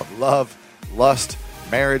topic of love, lust,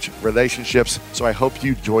 marriage, relationships. So I hope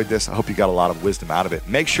you enjoyed this. I hope you got a lot of wisdom out of it.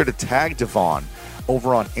 Make sure to tag DeVon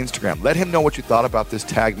over on Instagram. Let him know what you thought about this.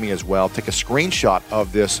 Tag me as well. Take a screenshot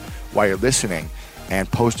of this while you're listening and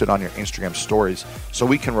post it on your Instagram stories so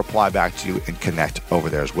we can reply back to you and connect over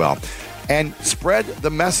there as well. And spread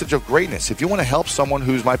the message of greatness. If you want to help someone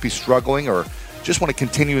who might be struggling or just want to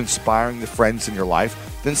continue inspiring the friends in your life,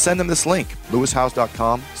 then send them this link,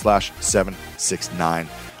 lewishouse.com/769.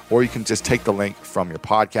 Or you can just take the link from your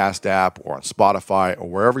podcast app or on Spotify or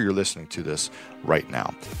wherever you're listening to this right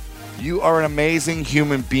now. You are an amazing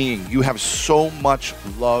human being. You have so much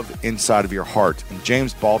love inside of your heart. And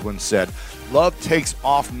James Baldwin said, love takes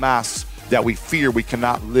off masks that we fear we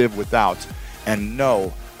cannot live without, and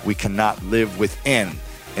no, we cannot live within.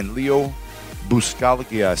 And Leo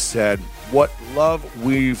Buscaglia said, what love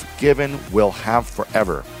we've given we'll have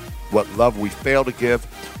forever. What love we fail to give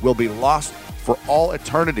will be lost for all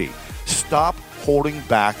eternity. Stop holding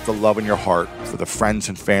back the love in your heart for the friends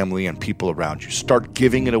and family and people around you. Start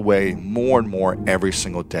giving it away more and more every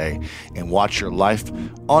single day and watch your life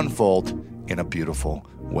unfold in a beautiful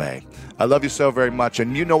way. I love you so very much,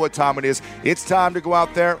 and you know what time it is. It's time to go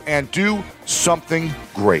out there and do something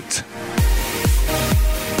great.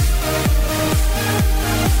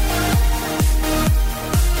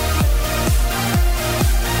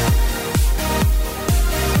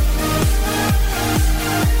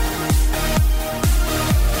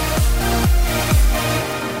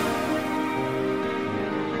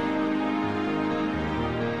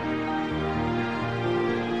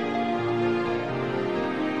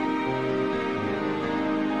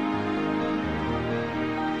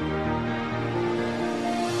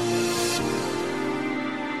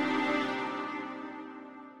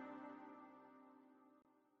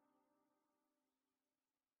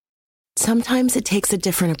 Sometimes it takes a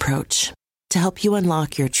different approach to help you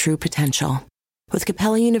unlock your true potential. With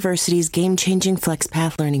Capella University's game-changing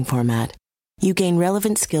FlexPath learning format, you gain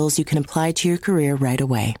relevant skills you can apply to your career right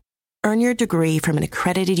away. Earn your degree from an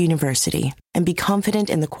accredited university and be confident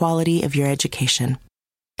in the quality of your education.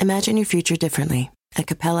 Imagine your future differently at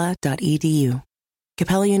capella.edu.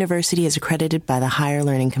 Capella University is accredited by the Higher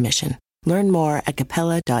Learning Commission. Learn more at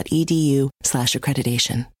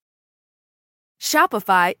capella.edu/accreditation.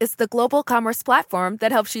 Shopify is the global commerce platform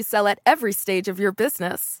that helps you sell at every stage of your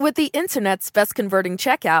business. With the internet's best converting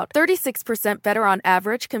checkout, 36% better on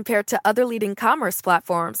average compared to other leading commerce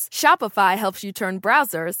platforms, Shopify helps you turn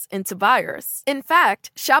browsers into buyers. In fact,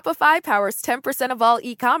 Shopify powers 10% of all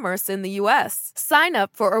e-commerce in the U.S. Sign up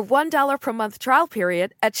for a $1 per month trial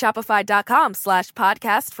period at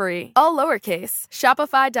shopify.com/podcastfree. All lowercase,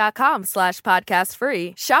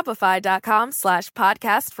 shopify.com/podcastfree,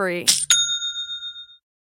 shopify.com/podcastfree.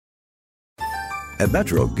 At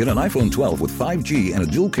Metro, get an iPhone 12 with 5G and a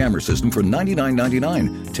dual camera system for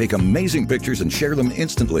 $99.99. Take amazing pictures and share them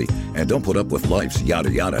instantly. And don't put up with life's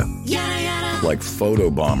yada yada. Yada yada. Like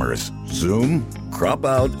photo bombers. Zoom, crop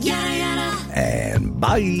out, yada yada. And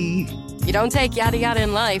bye. You don't take yada yada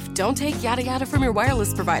in life, don't take yada yada from your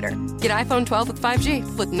wireless provider. Get iPhone 12 with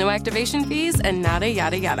 5G with no activation fees and nada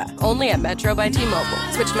yada yada. Only at Metro by T-Mobile.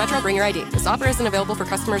 Switch to Metro, bring your ID. This offer isn't available for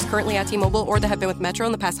customers currently at T-Mobile or that have been with Metro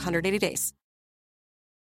in the past 180 days.